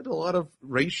 we've had a lot of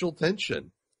racial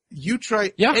tension. You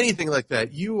try anything like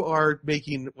that, you are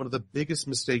making one of the biggest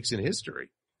mistakes in history.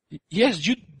 Yes,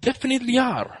 you definitely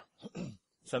are.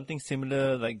 Something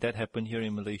similar like that happened here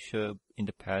in Malaysia in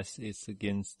the past. It's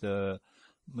against the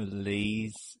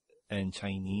Malays and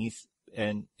Chinese,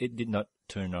 and it did not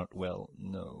turn out well.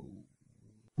 No.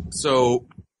 So,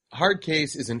 Hard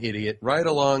Case is an idiot. Right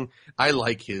along, I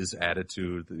like his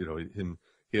attitude, him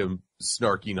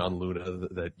snarking on Luna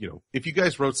that, if you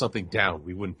guys wrote something down,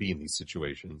 we wouldn't be in these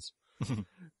situations.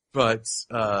 But,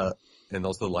 and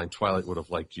also the line, Twilight would have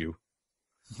liked you.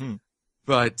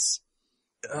 But,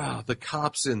 the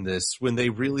cops in this, when they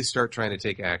really start trying to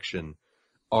take action,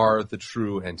 are the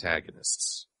true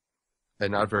antagonists.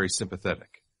 And not very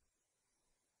sympathetic.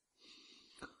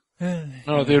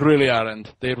 No, they really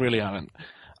aren't. They really aren't.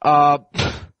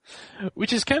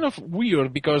 Which is kind of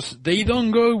weird because they don't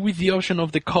go with the option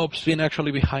of the cops being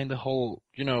actually behind the whole,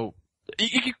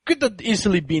 it could have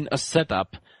easily been a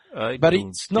setup, but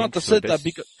it's not a setup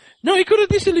because, no, it could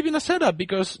have easily been a setup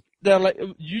because they're like,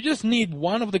 you just need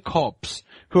one of the cops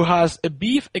who has a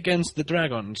beef against the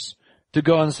dragons to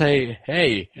go and say,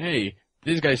 hey,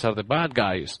 these guys are the bad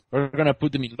guys. We're gonna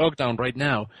put them in lockdown right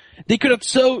now. They could have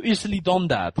so easily done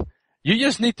that. You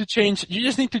just need to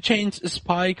change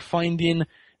Spike finding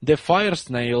the fire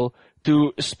snail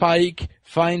to Spike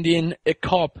finding a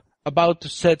cop about to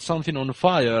set something on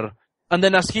fire. And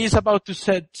then as he's about to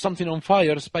set something on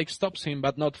fire, Spike stops him,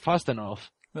 but not fast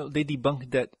enough. Well, they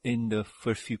debunked that in the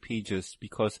first few pages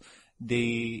because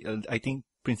I think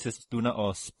Princess Luna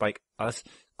or Spike asked,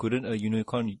 couldn't a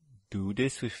unicorn do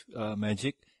this with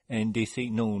magic? And they say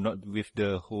no, not with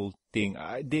the whole thing.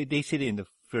 They said it in the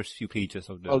first few pages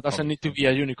of the. Well, it doesn't need to be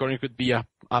a unicorn. It could be a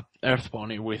earth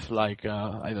pony with like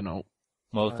I don't know,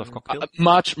 Molotov cocktail.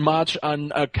 Much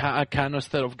and a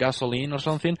canister of gasoline or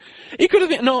something. It could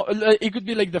be it could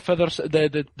be like the feathers,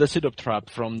 the syrup trap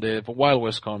from the Wild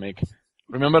West comic.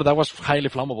 Remember that was highly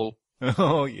flammable.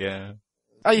 Oh yeah.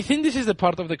 I think this is the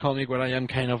part of the comic where I am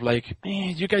kind of like,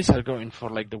 you guys are going for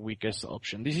like the weakest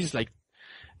option. This is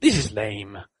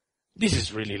lame. This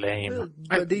is really lame. Well,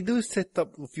 but they do set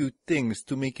up a few things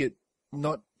to make it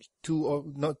not too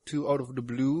out of the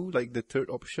blue, like the third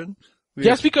option.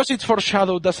 Just because it's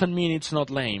foreshadowed doesn't mean it's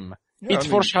not lame. Yeah, it's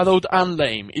foreshadowed and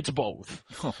lame. It's both.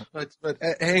 But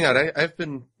hang on, I've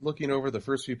been looking over the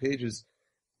first few pages.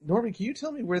 Norman, can you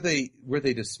tell me where they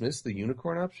dismissed the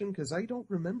unicorn option? Because I don't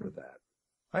remember that.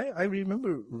 I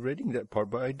remember reading that part,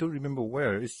 but I don't remember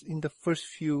where. It's in the first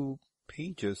few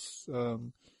pages,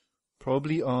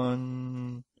 probably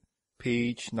on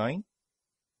page 9.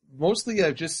 Mostly,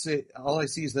 all I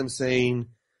see is them saying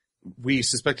we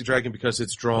suspect a dragon because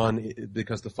it's drawn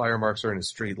because the fire marks are in a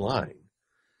straight line.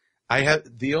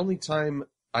 The only time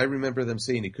I remember them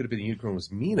saying it could have been a unicorn was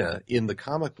Mina in the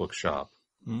comic book shop,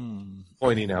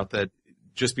 pointing out that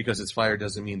just because it's fire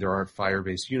doesn't mean there aren't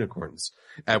fire-based unicorns.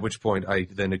 At which point I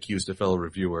then accused a fellow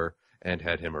reviewer and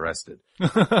had him arrested.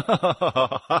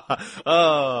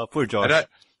 Oh, poor Josh.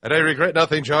 And I regret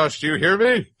nothing, Josh. Do you hear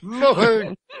me?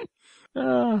 Nothing.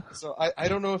 So I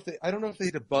don't know if they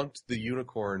debunked the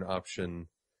unicorn option,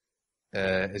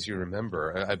 as you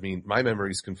remember. I mean, my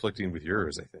memory is conflicting with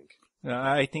yours, I think.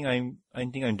 I think I'm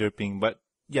derping, but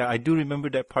yeah, I do remember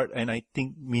that part, and I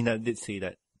think Mina did say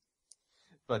that.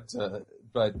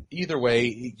 But either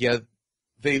way, yeah,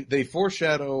 they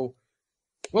foreshadow.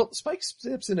 Well, Spike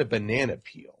steps in a banana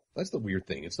peel. That's the weird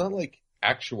thing. It's not like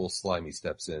actual Slimy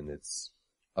steps in. It's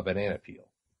a banana peel.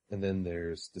 And then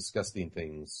there's disgusting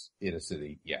things in a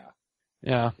city. Yeah.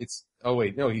 Yeah. Oh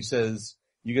wait, no, he says,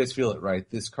 you guys feel it, right?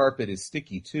 This carpet is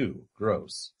sticky too.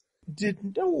 Gross.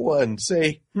 Did no one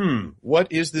say,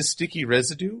 what is this sticky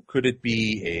residue? Could it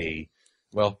be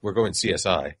well, we're going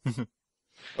CSI.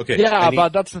 Okay. Yeah,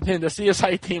 but that's the thing. The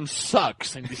CSI team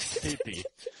sucks in this city.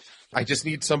 I just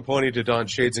need some pony to don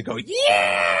shades and go,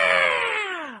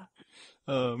 yeah!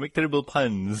 Make terrible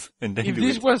puns and then if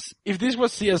this was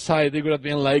CSI, they would have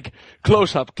been like,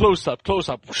 close up, whoosh,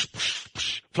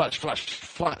 whoosh, whoosh,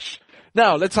 flash.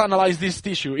 Now, let's analyze this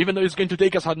tissue. Even though it's going to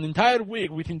take us an entire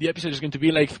week, within the episode it's going to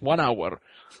be like 1 hour.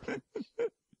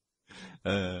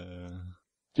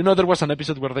 You know, there was an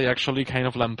episode where they actually kind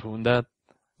of lampooned that.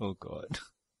 Oh god.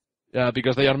 Yeah,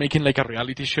 because they are making like a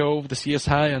reality show of the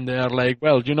CSI, and they are like,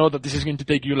 well, you know that this is going to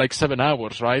take you like 7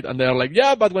 hours, right? And they are like,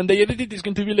 yeah, but when they edit it, it's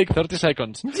going to be like 30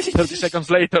 seconds. 30 seconds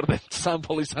later, the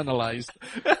sample is analyzed.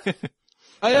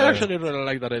 I actually really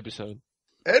like that episode.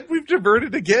 And we've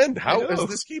diverted again. How does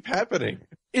this keep happening?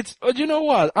 It's, you know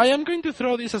what? I am going to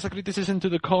throw this as a criticism to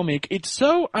the comic. It's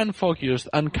so unfocused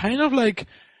and kind of like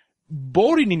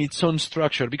boring in its own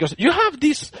structure, because you have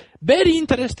this very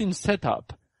interesting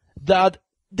setup that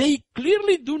they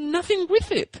clearly do nothing with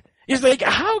it. It's like,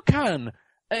 how can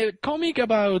a comic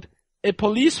about a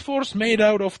police force made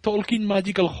out of talking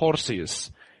magical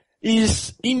horses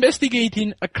is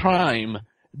investigating a crime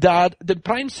that the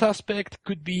prime suspect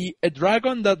could be a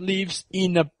dragon that lives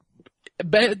in a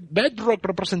bedrock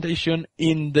representation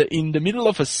in the middle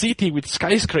of a city with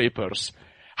skyscrapers?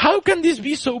 How can this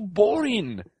be so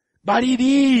boring? But it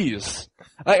is.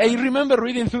 I remember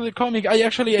reading through the comic. I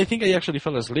think I actually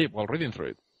fell asleep while reading through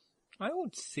it. I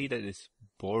would say that it's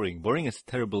boring. Boring is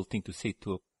a terrible thing to say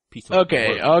to a piece of work.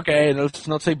 Okay. Let's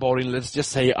not say boring. Let's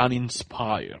just say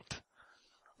uninspired.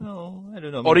 No, I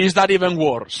don't know. Or is that even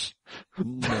worse?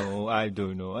 No, I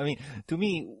don't know. I mean, to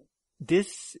me,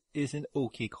 this is an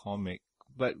okay comic.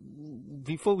 But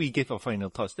before we give our final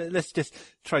thoughts, let's just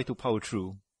try to power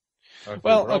through. Okay,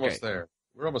 we're almost there.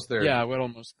 We're almost there. Yeah, we're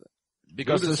almost there.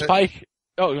 Because the Spike...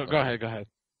 Oh, go ahead.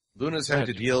 Luna's had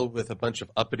to deal with a bunch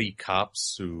of uppity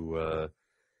cops who,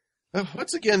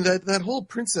 once again, that whole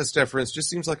princess deference just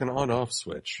seems like an on-off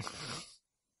switch.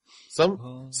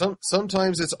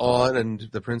 Sometimes it's on and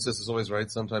the princess is always right.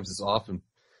 Sometimes it's off and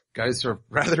guys are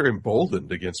rather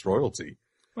emboldened against royalty.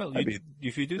 Well,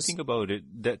 if you do think about it,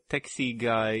 that taxi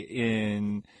guy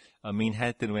in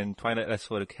Manhattan when Twilight asked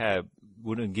for the cab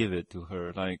wouldn't give it to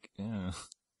her. Like, yeah.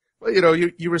 Well, you know,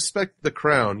 you respect the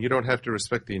crown. You don't have to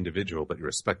respect the individual, but you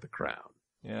respect the crown.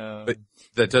 Yeah. But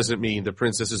that doesn't mean the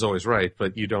princess is always right,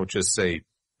 but you don't just say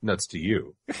nuts to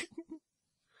you.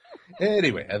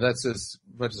 Anyway, and that's as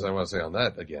much as I want to say on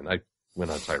that. Again, I went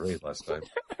on tirade last time.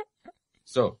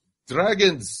 So,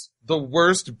 dragons, the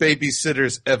worst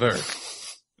babysitters ever.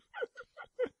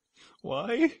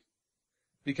 Why?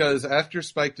 Because after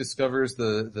Spike discovers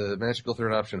the magical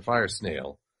third option fire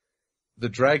snail, the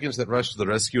dragons that rush to the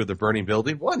rescue of the burning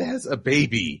building, one has a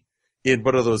baby in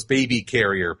one of those baby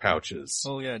carrier pouches.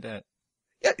 Oh yeah, that.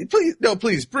 Yeah,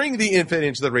 please bring the infant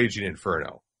into the raging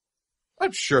inferno.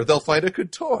 I'm sure they'll find a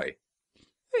good toy.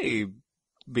 Hey,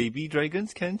 baby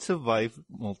dragons can survive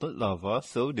molten lava,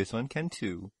 so this one can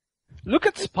too. Look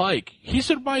at Spike. He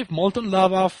survived molten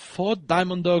lava, fought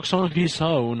diamond dogs on his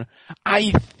own.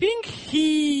 I think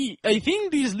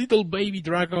this little baby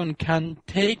dragon can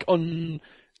take on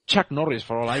Chuck Norris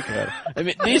for all I care. I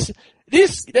mean,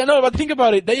 but think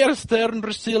about it. They are stern,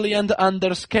 resilient, and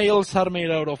their scales are made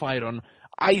out of iron.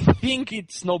 I think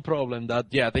it's no problem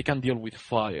that, they can deal with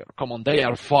fire. Come on, they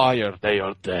are fire, they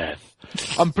are death.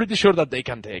 I'm pretty sure that they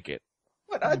can take it.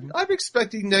 But I'm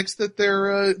expecting next that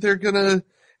they're gonna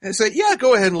say,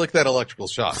 go ahead and lick that electrical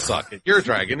shock socket. You're a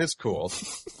dragon, it's cool.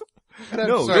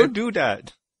 No, don't do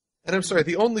that. And I'm sorry,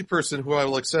 the only person who I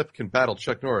will accept can battle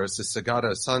Chuck Norris is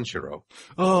Sagata Sanshiro.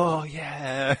 Oh,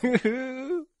 yeah.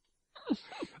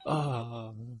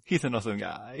 Oh, he's an awesome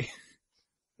guy.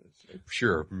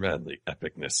 Pure manly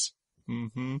epicness.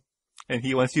 Mm-hmm. And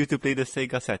he wants you to play the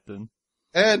Sega Saturn.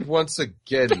 And once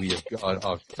again, we have gone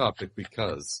off topic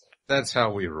because that's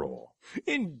how we roll.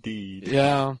 Indeed.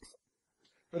 Yeah.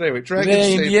 But anyway,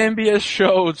 Dragons the MBS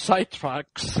showed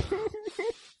sidetracks.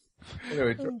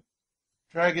 Anyway,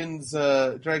 Dragons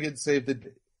saved the day.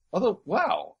 Although,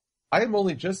 wow, I am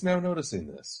only just now noticing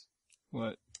this.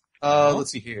 What?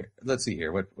 Let's see here.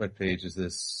 What page is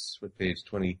this? What page?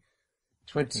 23.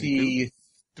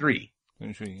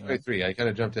 23. I kind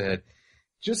of jumped ahead.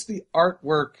 Just the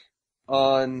artwork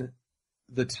on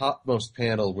the topmost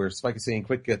panel where Spike is saying,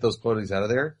 quick, get those quotas out of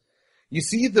there. You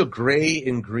see the gray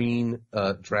and green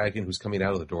dragon who's coming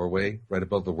out of the doorway right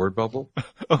above the word bubble?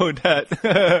 Oh,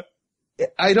 that.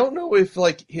 I don't know if,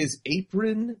 his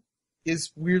apron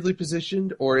is weirdly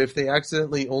positioned or if they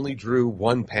accidentally only drew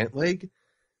one pant leg.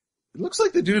 It looks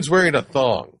like the dude's wearing a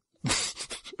thong.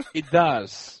 It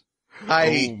does.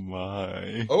 Oh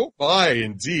my. Oh my,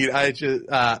 indeed. I just,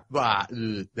 No,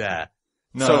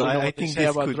 So, I think say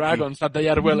this about could dragons that they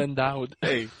are well endowed.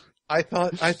 Hey, I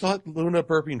thought Luna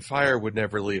burping fire would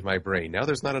never leave my brain. Now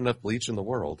there's not enough bleach in the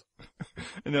world.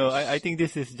 No, I think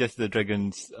this is just the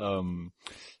dragon's,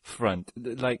 front.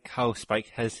 Like how Spike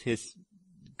has his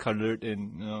colored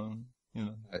in,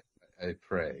 I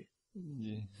pray.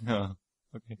 Yeah.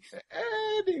 Okay.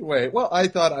 Anyway, well, I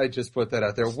thought I'd just put that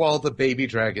out there while the baby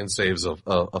dragon saves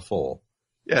a foal.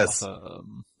 Yes.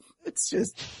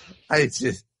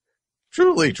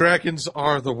 Truly, dragons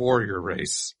are the warrior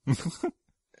race.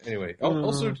 Anyway,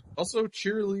 also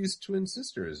Cheerilee's twin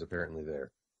sister is apparently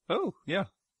there. Oh, yeah.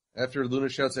 After Luna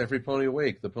shouts every pony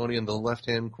awake, the pony in the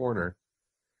left-hand corner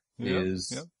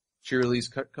is Cheerilee's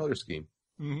color scheme.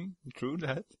 Mm-hmm. True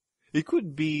that. It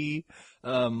could be,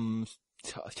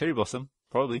 Cherry Blossom,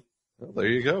 probably. Well, there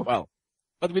you go. Well,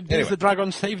 but with this, the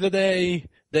dragon saved the day.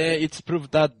 It's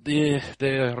proved that the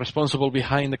responsible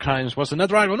behind the crimes wasn't a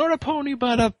dragon or a pony,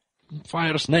 but a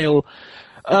fire snail.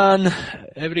 And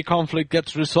every conflict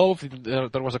gets resolved. There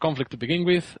was a conflict to begin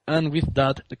with, and with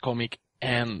that, the comic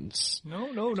ends.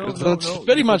 No. That's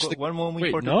very much the... One more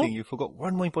important thing. You forgot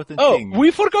one more important thing. Oh, we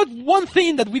forgot one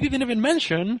thing that we didn't even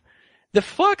mention. The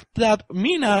fact that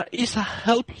Mina is a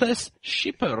helpless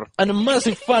shipper and a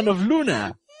massive fan of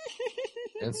Luna.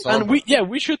 And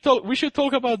we should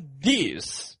talk about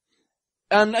this.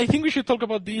 And I think we should talk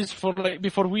about this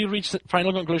before we reach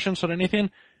final conclusions or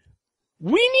anything.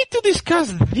 We need to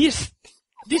discuss this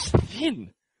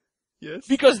thing. Yes.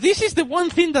 Because this is the one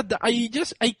thing that I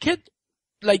kept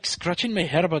scratching my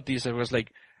head about this. I was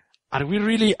like, are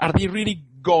they really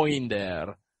going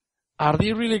there? Are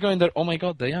they really going there? Oh my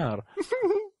god, they are.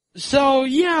 So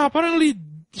yeah, apparently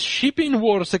shipping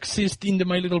wars exist in the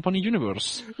My Little Pony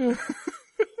universe.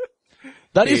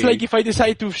 That is like if I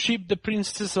decide to ship the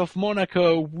Princess of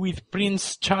Monaco with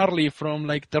Prince Charlie from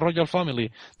the royal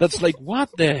family. That's like, what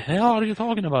the hell are you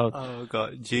talking about? Oh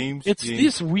god, James.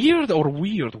 This weird or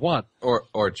weird? What?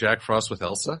 Or Jack Frost with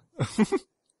Elsa?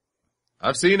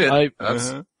 I've seen it. I've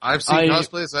seen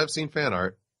cosplays. I've seen fan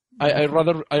art. I'd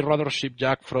rather ship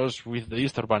Jack Frost with the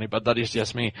Easter Bunny, but that is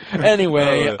just me.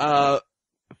 Anyway,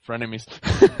 frenemies.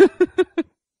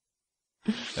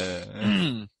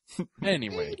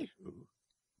 Anyway.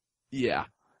 Yeah.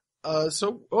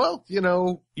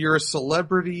 You're a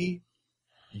celebrity.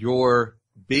 You're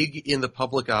big in the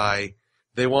public eye.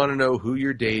 They want to know who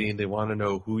you're dating. They want to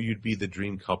know who you'd be the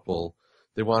dream couple.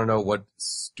 They want to know what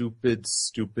stupid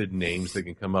names they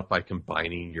can come up by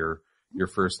combining your your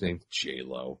first name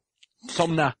J-Lo.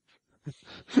 Somna.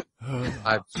 No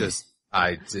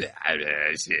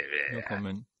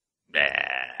comment.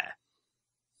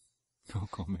 No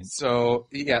comment. So,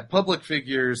 yeah, public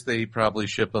figures, they probably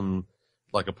ship them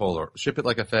like a ship it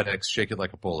like a FedEx, shake it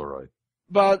like a Polaroid.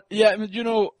 But yeah, you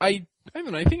know, I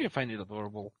don't know. I think I find it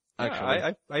adorable.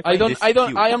 Actually,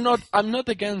 Yeah, I'm not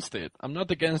against it. I'm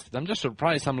not against it. I'm just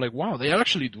surprised. I'm like, wow, they are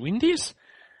actually doing this?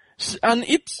 And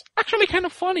it's actually kind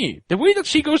of funny. The way that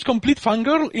she goes complete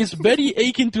fangirl is very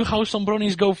akin to how some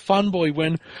bronies go fanboy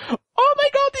when, oh my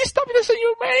god, this stuff is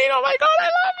you made. Oh my god, I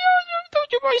love you.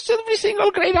 You voice every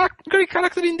single great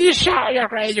character in this show. You're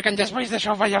great. You can just voice the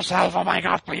show by yourself. Oh my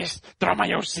god, please draw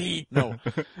my OC. No.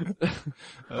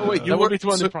 Oh wait, you that were would be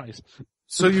too surprised.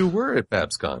 So you were at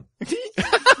BabsCon.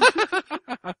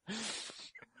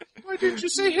 Why didn't you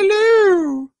say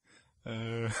hello?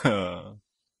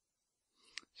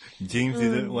 James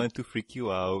didn't want to freak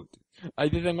you out. I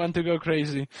didn't want to go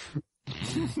crazy.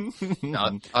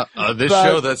 On this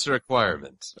show, that's a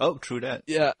requirement. Oh, true that.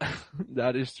 Yeah,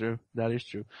 that is true. That is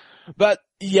true. But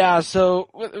yeah, so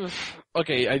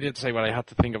okay, I did say what I had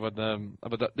to think about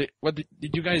that. What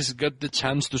did you guys get the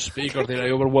chance to speak, or did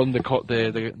I overwhelm the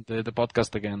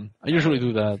podcast again? I usually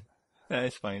do that. Yeah,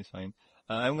 it's fine.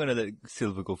 I'm gonna let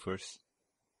Silver go first.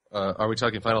 Are we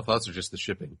talking final thoughts or just the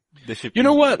shipping? The shipping. You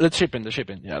know what? Let's ship in.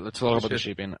 Yeah, let's talk about the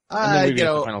shipping. And then we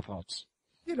get the final thoughts.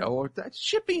 You know, that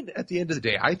shipping at the end of the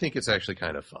day, I think it's actually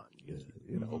kind of fun.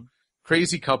 You know,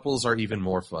 crazy couples are even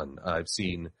more fun. I've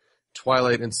seen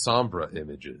Twilight and Sombra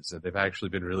images, and they've actually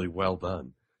been really well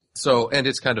done. So, and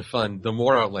it's kind of fun. The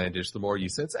more outlandish, the more you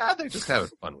sense, they're just having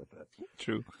fun with it.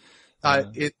 True.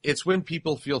 It's when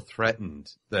people feel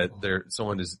threatened that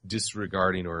someone is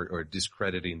disregarding or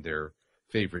discrediting their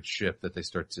favorite ship that they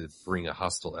start to bring a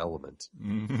hostile element.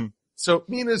 Mm-hmm. So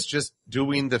Mina's just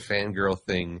doing the fangirl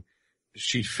thing.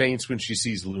 She faints when she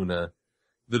sees Luna.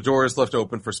 The door is left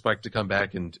open for Spike to come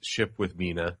back and ship with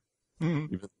Mina.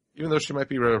 Mm-hmm. Even though she might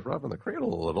be robbing the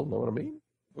cradle a little, know what I mean?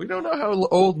 We don't know how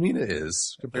old Mina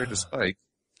is compared to Spike.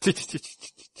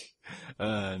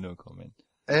 No comment.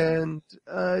 And,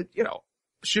 you know,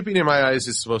 shipping in my eyes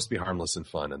is supposed to be harmless and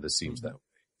fun, and this seems that way.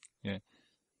 Yeah.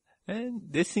 And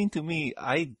this scene to me,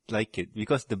 I like it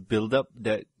because the build-up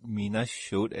that Mina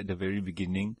showed at the very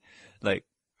beginning, like,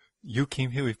 you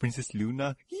came here with Princess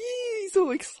Luna? Yee, so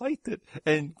excited.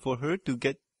 And for her to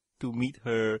get to meet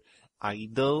her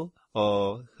idol,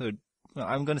 or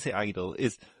I'm gonna say idol,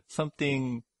 is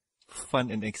something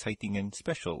fun and exciting and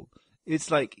special.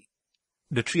 It's like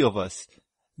the three of us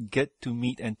get to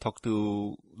meet and talk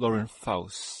to Lauren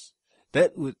Faust.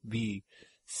 That would be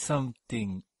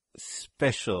something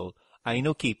special. I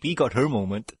know KP got her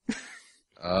moment.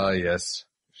 Yes.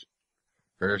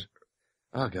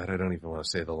 Oh god, I don't even want to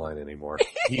say the line anymore.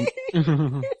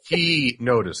 He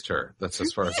noticed her. That's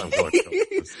as far as I'm going.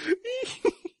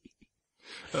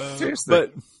 Seriously.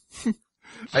 But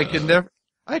I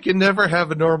can never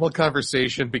have a normal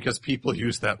conversation because people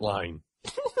use that line.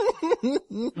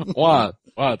 What?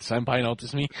 Senpai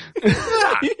noticed me?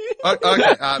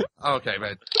 Okay,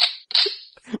 man.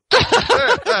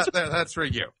 That's for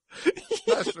you.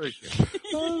 That's for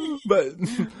you. But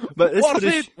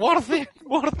worth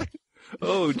it.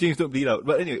 Oh, James, don't bleed out.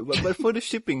 But anyway, but for the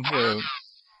shipping here.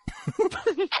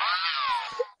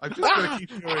 I'm just gonna keep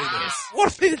doing this.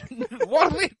 Worth it.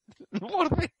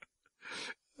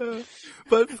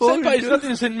 But for Senpai is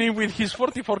noticing me with his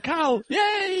 44 cal.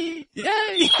 Yay!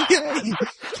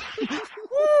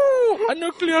 Woo! A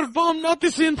nuclear bomb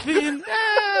noticing thing.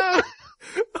 Yeah!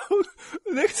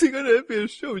 Next thing on the episode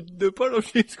show, the part of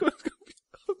James goes.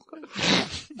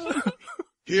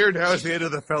 Here now is the end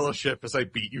of the fellowship as I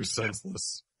beat you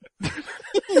senseless.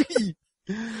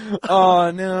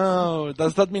 Oh no!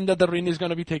 Does that mean that the ring is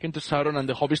going to be taken to Sauron and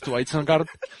the hobbits to Isengard?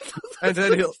 And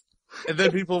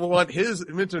then people will want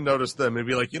him to notice them and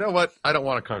be like, you know what? I don't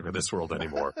want to conquer this world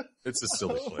anymore. It's a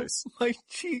silly place. My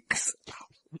cheeks.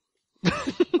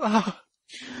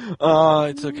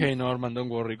 It's okay, Norman. Don't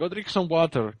worry. Go drink some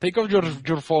water. Take off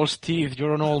your false teeth.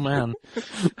 You're an old man.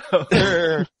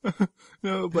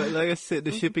 No, but like I said,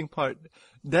 the shipping part,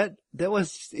 that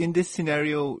was, in this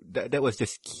scenario, that was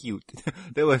just cute.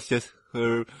 That was just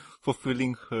her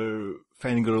fulfilling her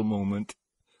fangirl moment.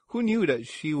 Who knew that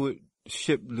she would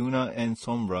ship Luna and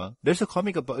Sombra? There's a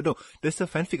fanfic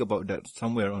about that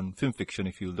somewhere on Film Fiction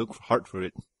if you look hard for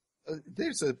it.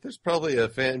 There's probably a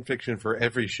fan fiction for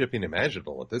every shipping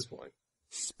imaginable at this point.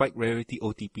 Spike Rarity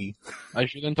OTP. I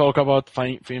shouldn't talk about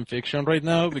film fiction right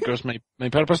now because my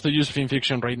purpose to use film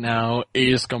fiction right now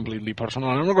is completely personal.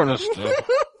 I'm not going to stop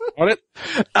about it.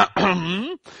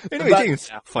 Anyway,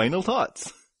 James, final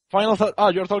thoughts. Final thought. Oh,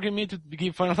 you're talking me to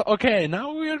give final thought. Okay,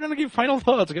 now we are gonna give final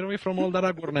thoughts. Get away from all that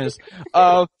awkwardness.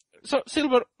 So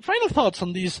Silver, final thoughts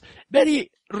on this very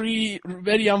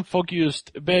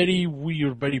unfocused, very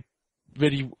weird,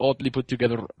 very oddly put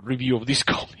together review of this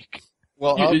comic.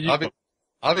 Well,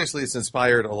 obviously it's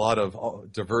inspired a lot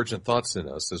of divergent thoughts in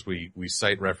us as we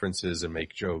cite references and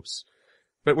make jokes.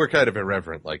 But we're kind of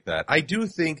irreverent like that. I do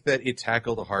think that it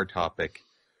tackled a hard topic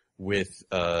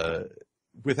without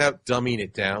dumbing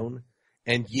it down,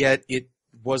 and yet it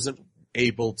wasn't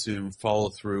able to follow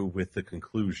through with the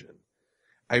conclusion.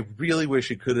 I really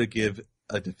wish it could have given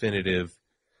a definitive,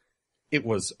 it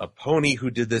was a pony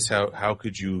who did this, how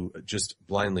could you just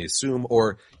blindly assume,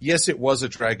 or yes, it was a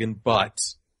dragon, but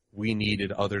we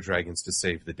needed other dragons to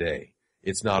save the day.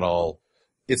 It's not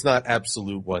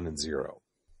absolute 1 and 0.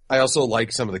 I also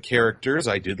like some of the characters.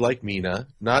 I did like Mina.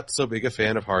 Not so big a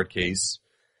fan of Hardcase.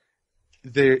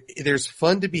 There's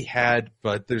fun to be had,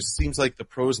 but there seems like the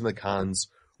pros and the cons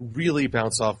really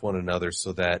bounce off one another,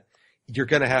 so that you're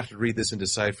going to have to read this and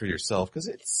decide for yourself, because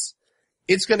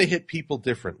it's going to hit people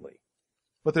differently.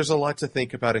 But there's a lot to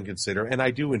think about and consider, and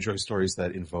I do enjoy stories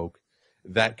that invoke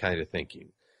that kind of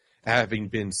thinking. Having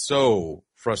been so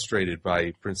frustrated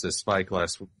by Princess Spike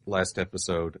last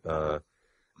episode,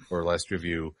 or last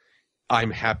review,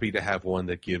 I'm happy to have one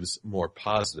that gives more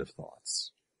positive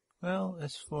thoughts. Well,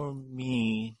 as for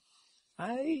me,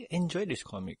 I enjoyed this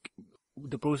comic.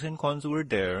 The pros and cons were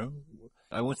there.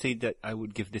 I won't say that I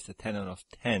would give this a 10 out of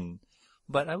 10,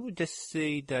 but I would just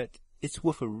say that it's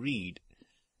worth a read.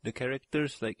 The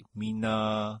characters like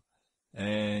Mina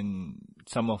and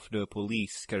some of the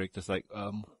police characters like,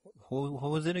 who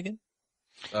was it again?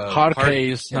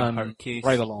 Hardcase and Hardcase,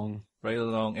 Ride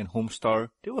Along and Homestar.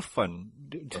 They were fun.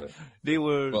 They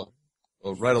were...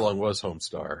 Well, Ride Along was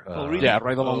Homestar. Really? Yeah,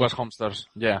 Ride Along was Homestars.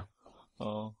 Yeah.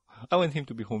 Oh, I want him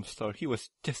to be Homestar. He was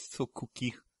just so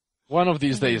kooky. One of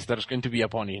these days, there's going to be a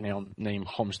pony named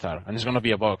Homestar, and it's going to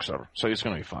be a boxer, so it's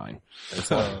going to be fine.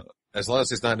 As long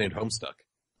as it's not named Homestuck.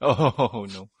 Oh,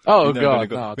 no. Oh, God,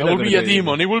 no. That will be a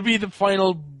demon. It will be the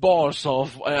final boss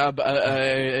of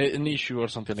an issue or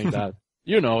something like that.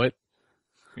 You know it.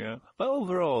 Yeah. But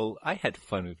overall, I had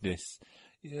fun with this.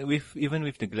 Even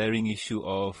with the glaring issue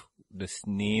of the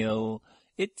snail,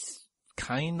 it's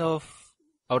kind of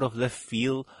out of left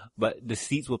field, but the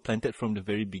seeds were planted from the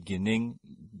very beginning.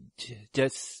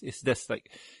 It's just like,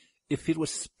 if it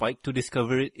was Spike to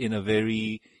discover it in a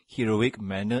very heroic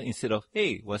manner instead of,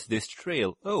 hey, what's this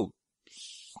trail? Oh,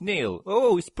 snail.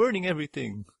 Oh, it's burning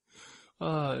everything.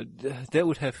 That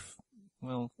would have,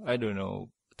 well, I don't know.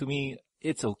 To me,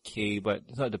 it's okay, but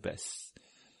it's not the best.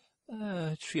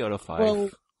 3 out of 5. Well,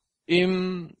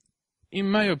 in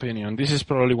my opinion, this is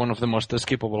probably one of the most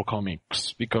skippable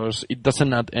comics because it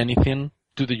doesn't add anything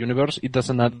to the universe. It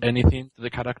doesn't add anything to the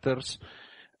characters.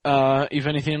 If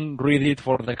anything, read it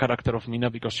for the character of Mina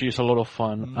because she's a lot of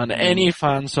fun. And any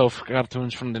fans of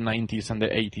cartoons from the 90s and the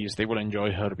 80s, they will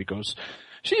enjoy her because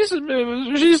she's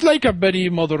like a very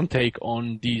modern take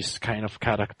on this kind of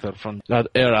character from that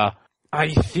era. I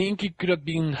think it could have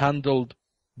been handled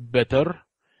better.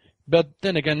 But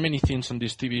then again, many things on the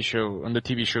TV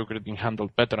show could have been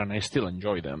handled better, and I still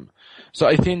enjoy them. So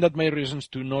I think that my reasons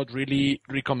to not really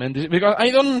recommend this, because I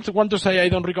don't want to say I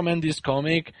don't recommend this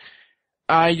comic.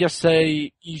 I just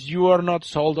say if you are not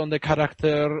sold on the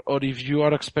character, or if you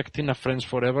are expecting a Friends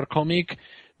Forever comic,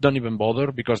 don't even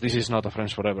bother, because this is not a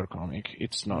Friends Forever comic.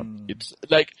 It's not. It's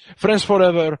like Friends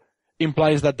Forever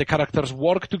implies that the characters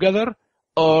work together,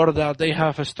 or that they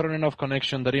have a strong enough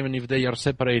connection that even if they are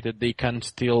separated, they can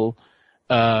still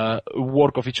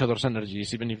work off each other's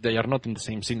energies, even if they are not in the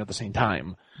same scene at the same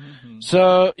time.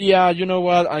 So, yeah, you know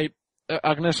what?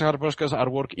 Agnes Garbowska's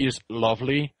artwork is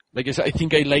lovely. Like I said, I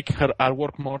think I like her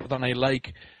artwork more than I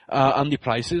like Andy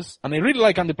Price's. And I really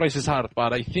like Andy Price's art,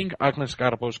 but I think Agnes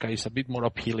Garbowska is a bit more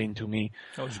appealing to me.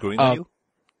 Oh, she's growing on you?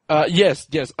 Yes.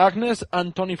 Agnes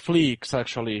and Tony Fleeks,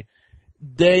 actually.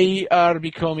 They are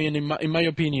becoming, in my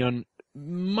opinion,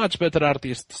 much better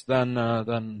artists than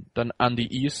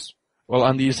Andy is. Well,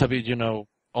 Andy is a bit,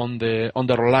 on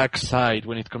the relaxed side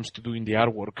when it comes to doing the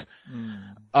artwork.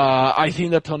 I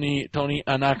think that Tony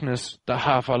and Agnes that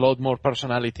have a lot more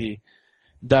personality,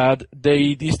 that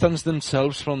they distance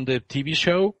themselves from the TV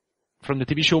show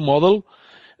model,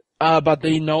 but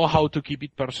they know how to keep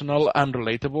it personal and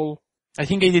relatable. I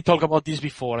think I did talk about this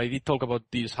before.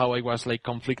 How I was like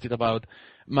conflicted about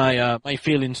my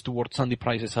feelings towards Andy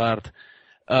Price's art,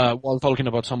 while talking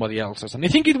about somebody else's. And I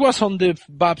think it was on the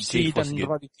Babseed and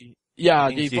Rarity. Yeah,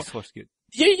 Jay Foskett.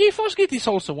 Jay Foskett is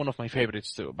also one of my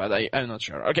favorites too, but I'm not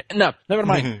sure. Okay, no, never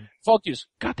mind. Focus.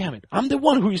 God damn it. I'm the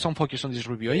one who is on focus on this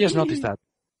review. I just noticed that.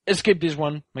 skip this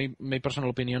one, my personal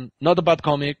opinion. Not a bad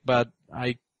comic, but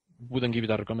I wouldn't give it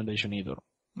a recommendation either.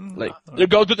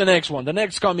 Go to the next one. The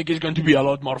next comic is going to be a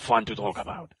lot more fun to talk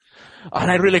about.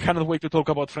 And I really cannot wait to talk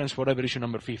about Friends Forever issue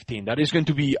number 15. That is going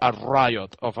to be a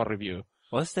riot of a review.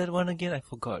 What's that one again? I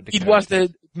forgot. It was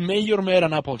the Mayor Mayor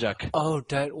and Applejack. Oh,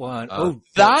 that one.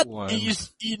 That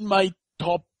is in my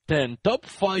top 10, top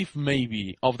 5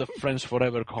 maybe of the Friends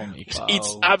Forever comics. Wow.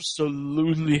 It's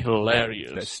absolutely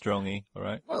hilarious. That's strongy,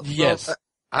 alright? Well, yes.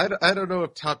 I don't know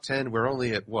if top 10, we're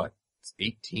only at what?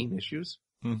 18 issues?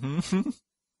 Mm-hmm.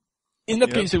 In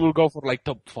that case, it will go for like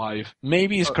top 5.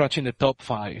 Maybe scratching the top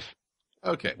 5.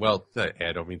 Okay, well,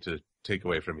 I don't mean to take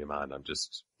away from you, man. I'm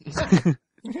just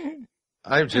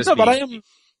No, but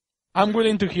I'm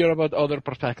willing to hear about other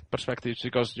perspectives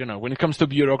because, when it comes to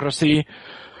bureaucracy,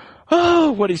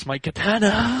 what is my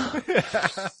katana?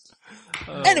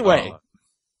 Anyway,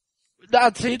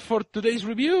 that's it for today's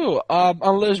review.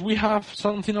 Unless we have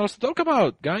something else to talk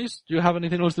about. Guys, do you have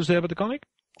anything else to say about the comic?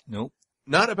 Nope.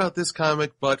 Not about this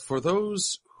comic, but for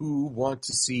those who want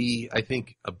to see, I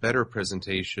think, a better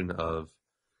presentation of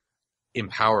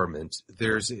empowerment,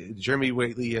 Jeremy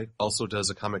Whitley also does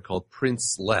a comic called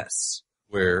Princeless,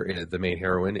 where the main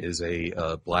heroine is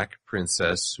a black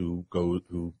princess who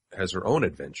has her own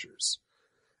adventures.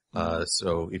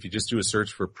 So if you just do a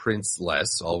search for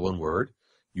Princeless, all one word,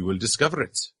 you will discover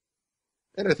it.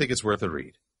 And I think it's worth a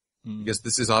read. Because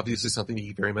this is obviously something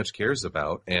he very much cares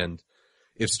about, and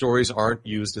if stories aren't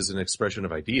used as an expression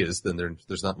of ideas, then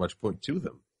there's not much point to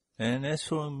them. And as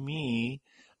for me,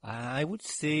 I would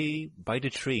say buy the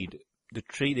trade. The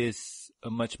trade is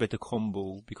a much better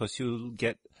combo because you'll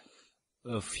get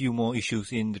a few more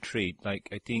issues in the trade. Like,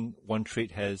 I think one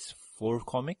trade has 4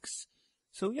 comics.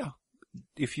 So yeah,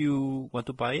 if you want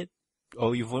to buy it,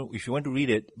 or if you want to read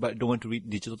it, but don't want to read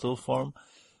digital form,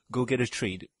 go get a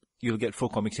trade. You'll get 4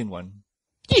 comics in one.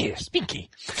 Yes, Pinky.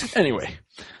 Anyway,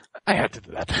 I had to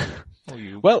do that.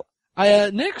 Well,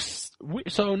 next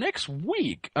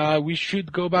week, we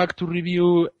should go back to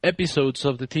review episodes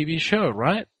of the TV show,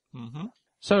 right? Mm-hmm.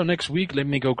 So next week, let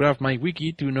me go grab my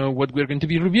wiki to know what we're going to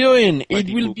be reviewing.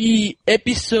 It will be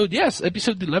episode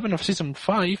 11 of season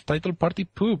 5, titled Party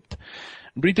Pooped,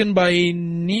 written by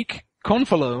Nick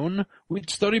Confalone, with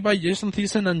story by Jason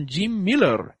Thiessen and Jim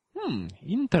Miller.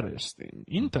 Interesting.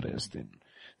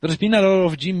 There's been a lot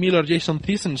of Jim Miller, Jason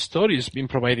Thiessen stories being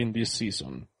provided this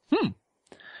season.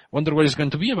 Wonder what it's going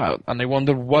to be about, and I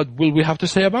wonder what will we have to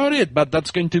say about it, but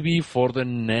that's going to be for the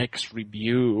next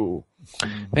review.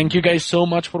 Thank you guys so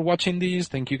much for watching this.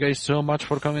 Thank you guys so much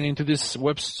for coming into this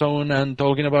web zone and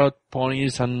talking about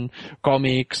ponies and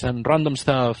comics and random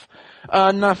stuff.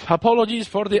 Enough apologies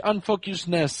for the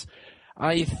unfocusedness.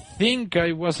 I think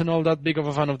I wasn't all that big of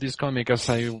a fan of this comic as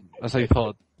I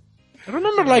thought. I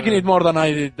remember liking it more than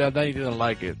I didn't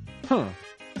like it.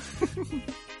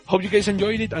 Hope you guys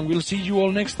enjoyed it, and we'll see you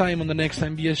all next time on the next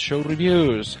MBS show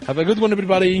reviews. Have a good one,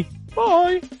 everybody.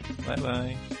 Bye.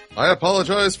 Bye-bye. I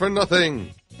apologize for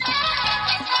nothing.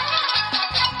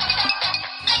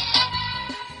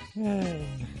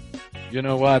 You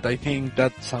know what? I think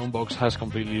that soundbox has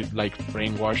completely,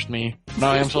 brainwashed me.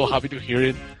 Now I am so happy to hear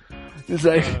it. It's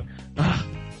like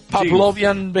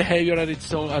Pavlovian behavior at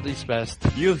its best.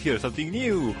 You'll hear something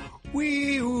new.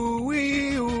 Wee-oo,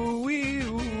 wee-oo,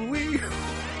 wee-oo, wee-oo.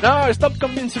 No, stop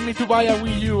convincing me to buy a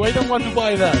Wii U. I don't want to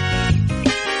buy that.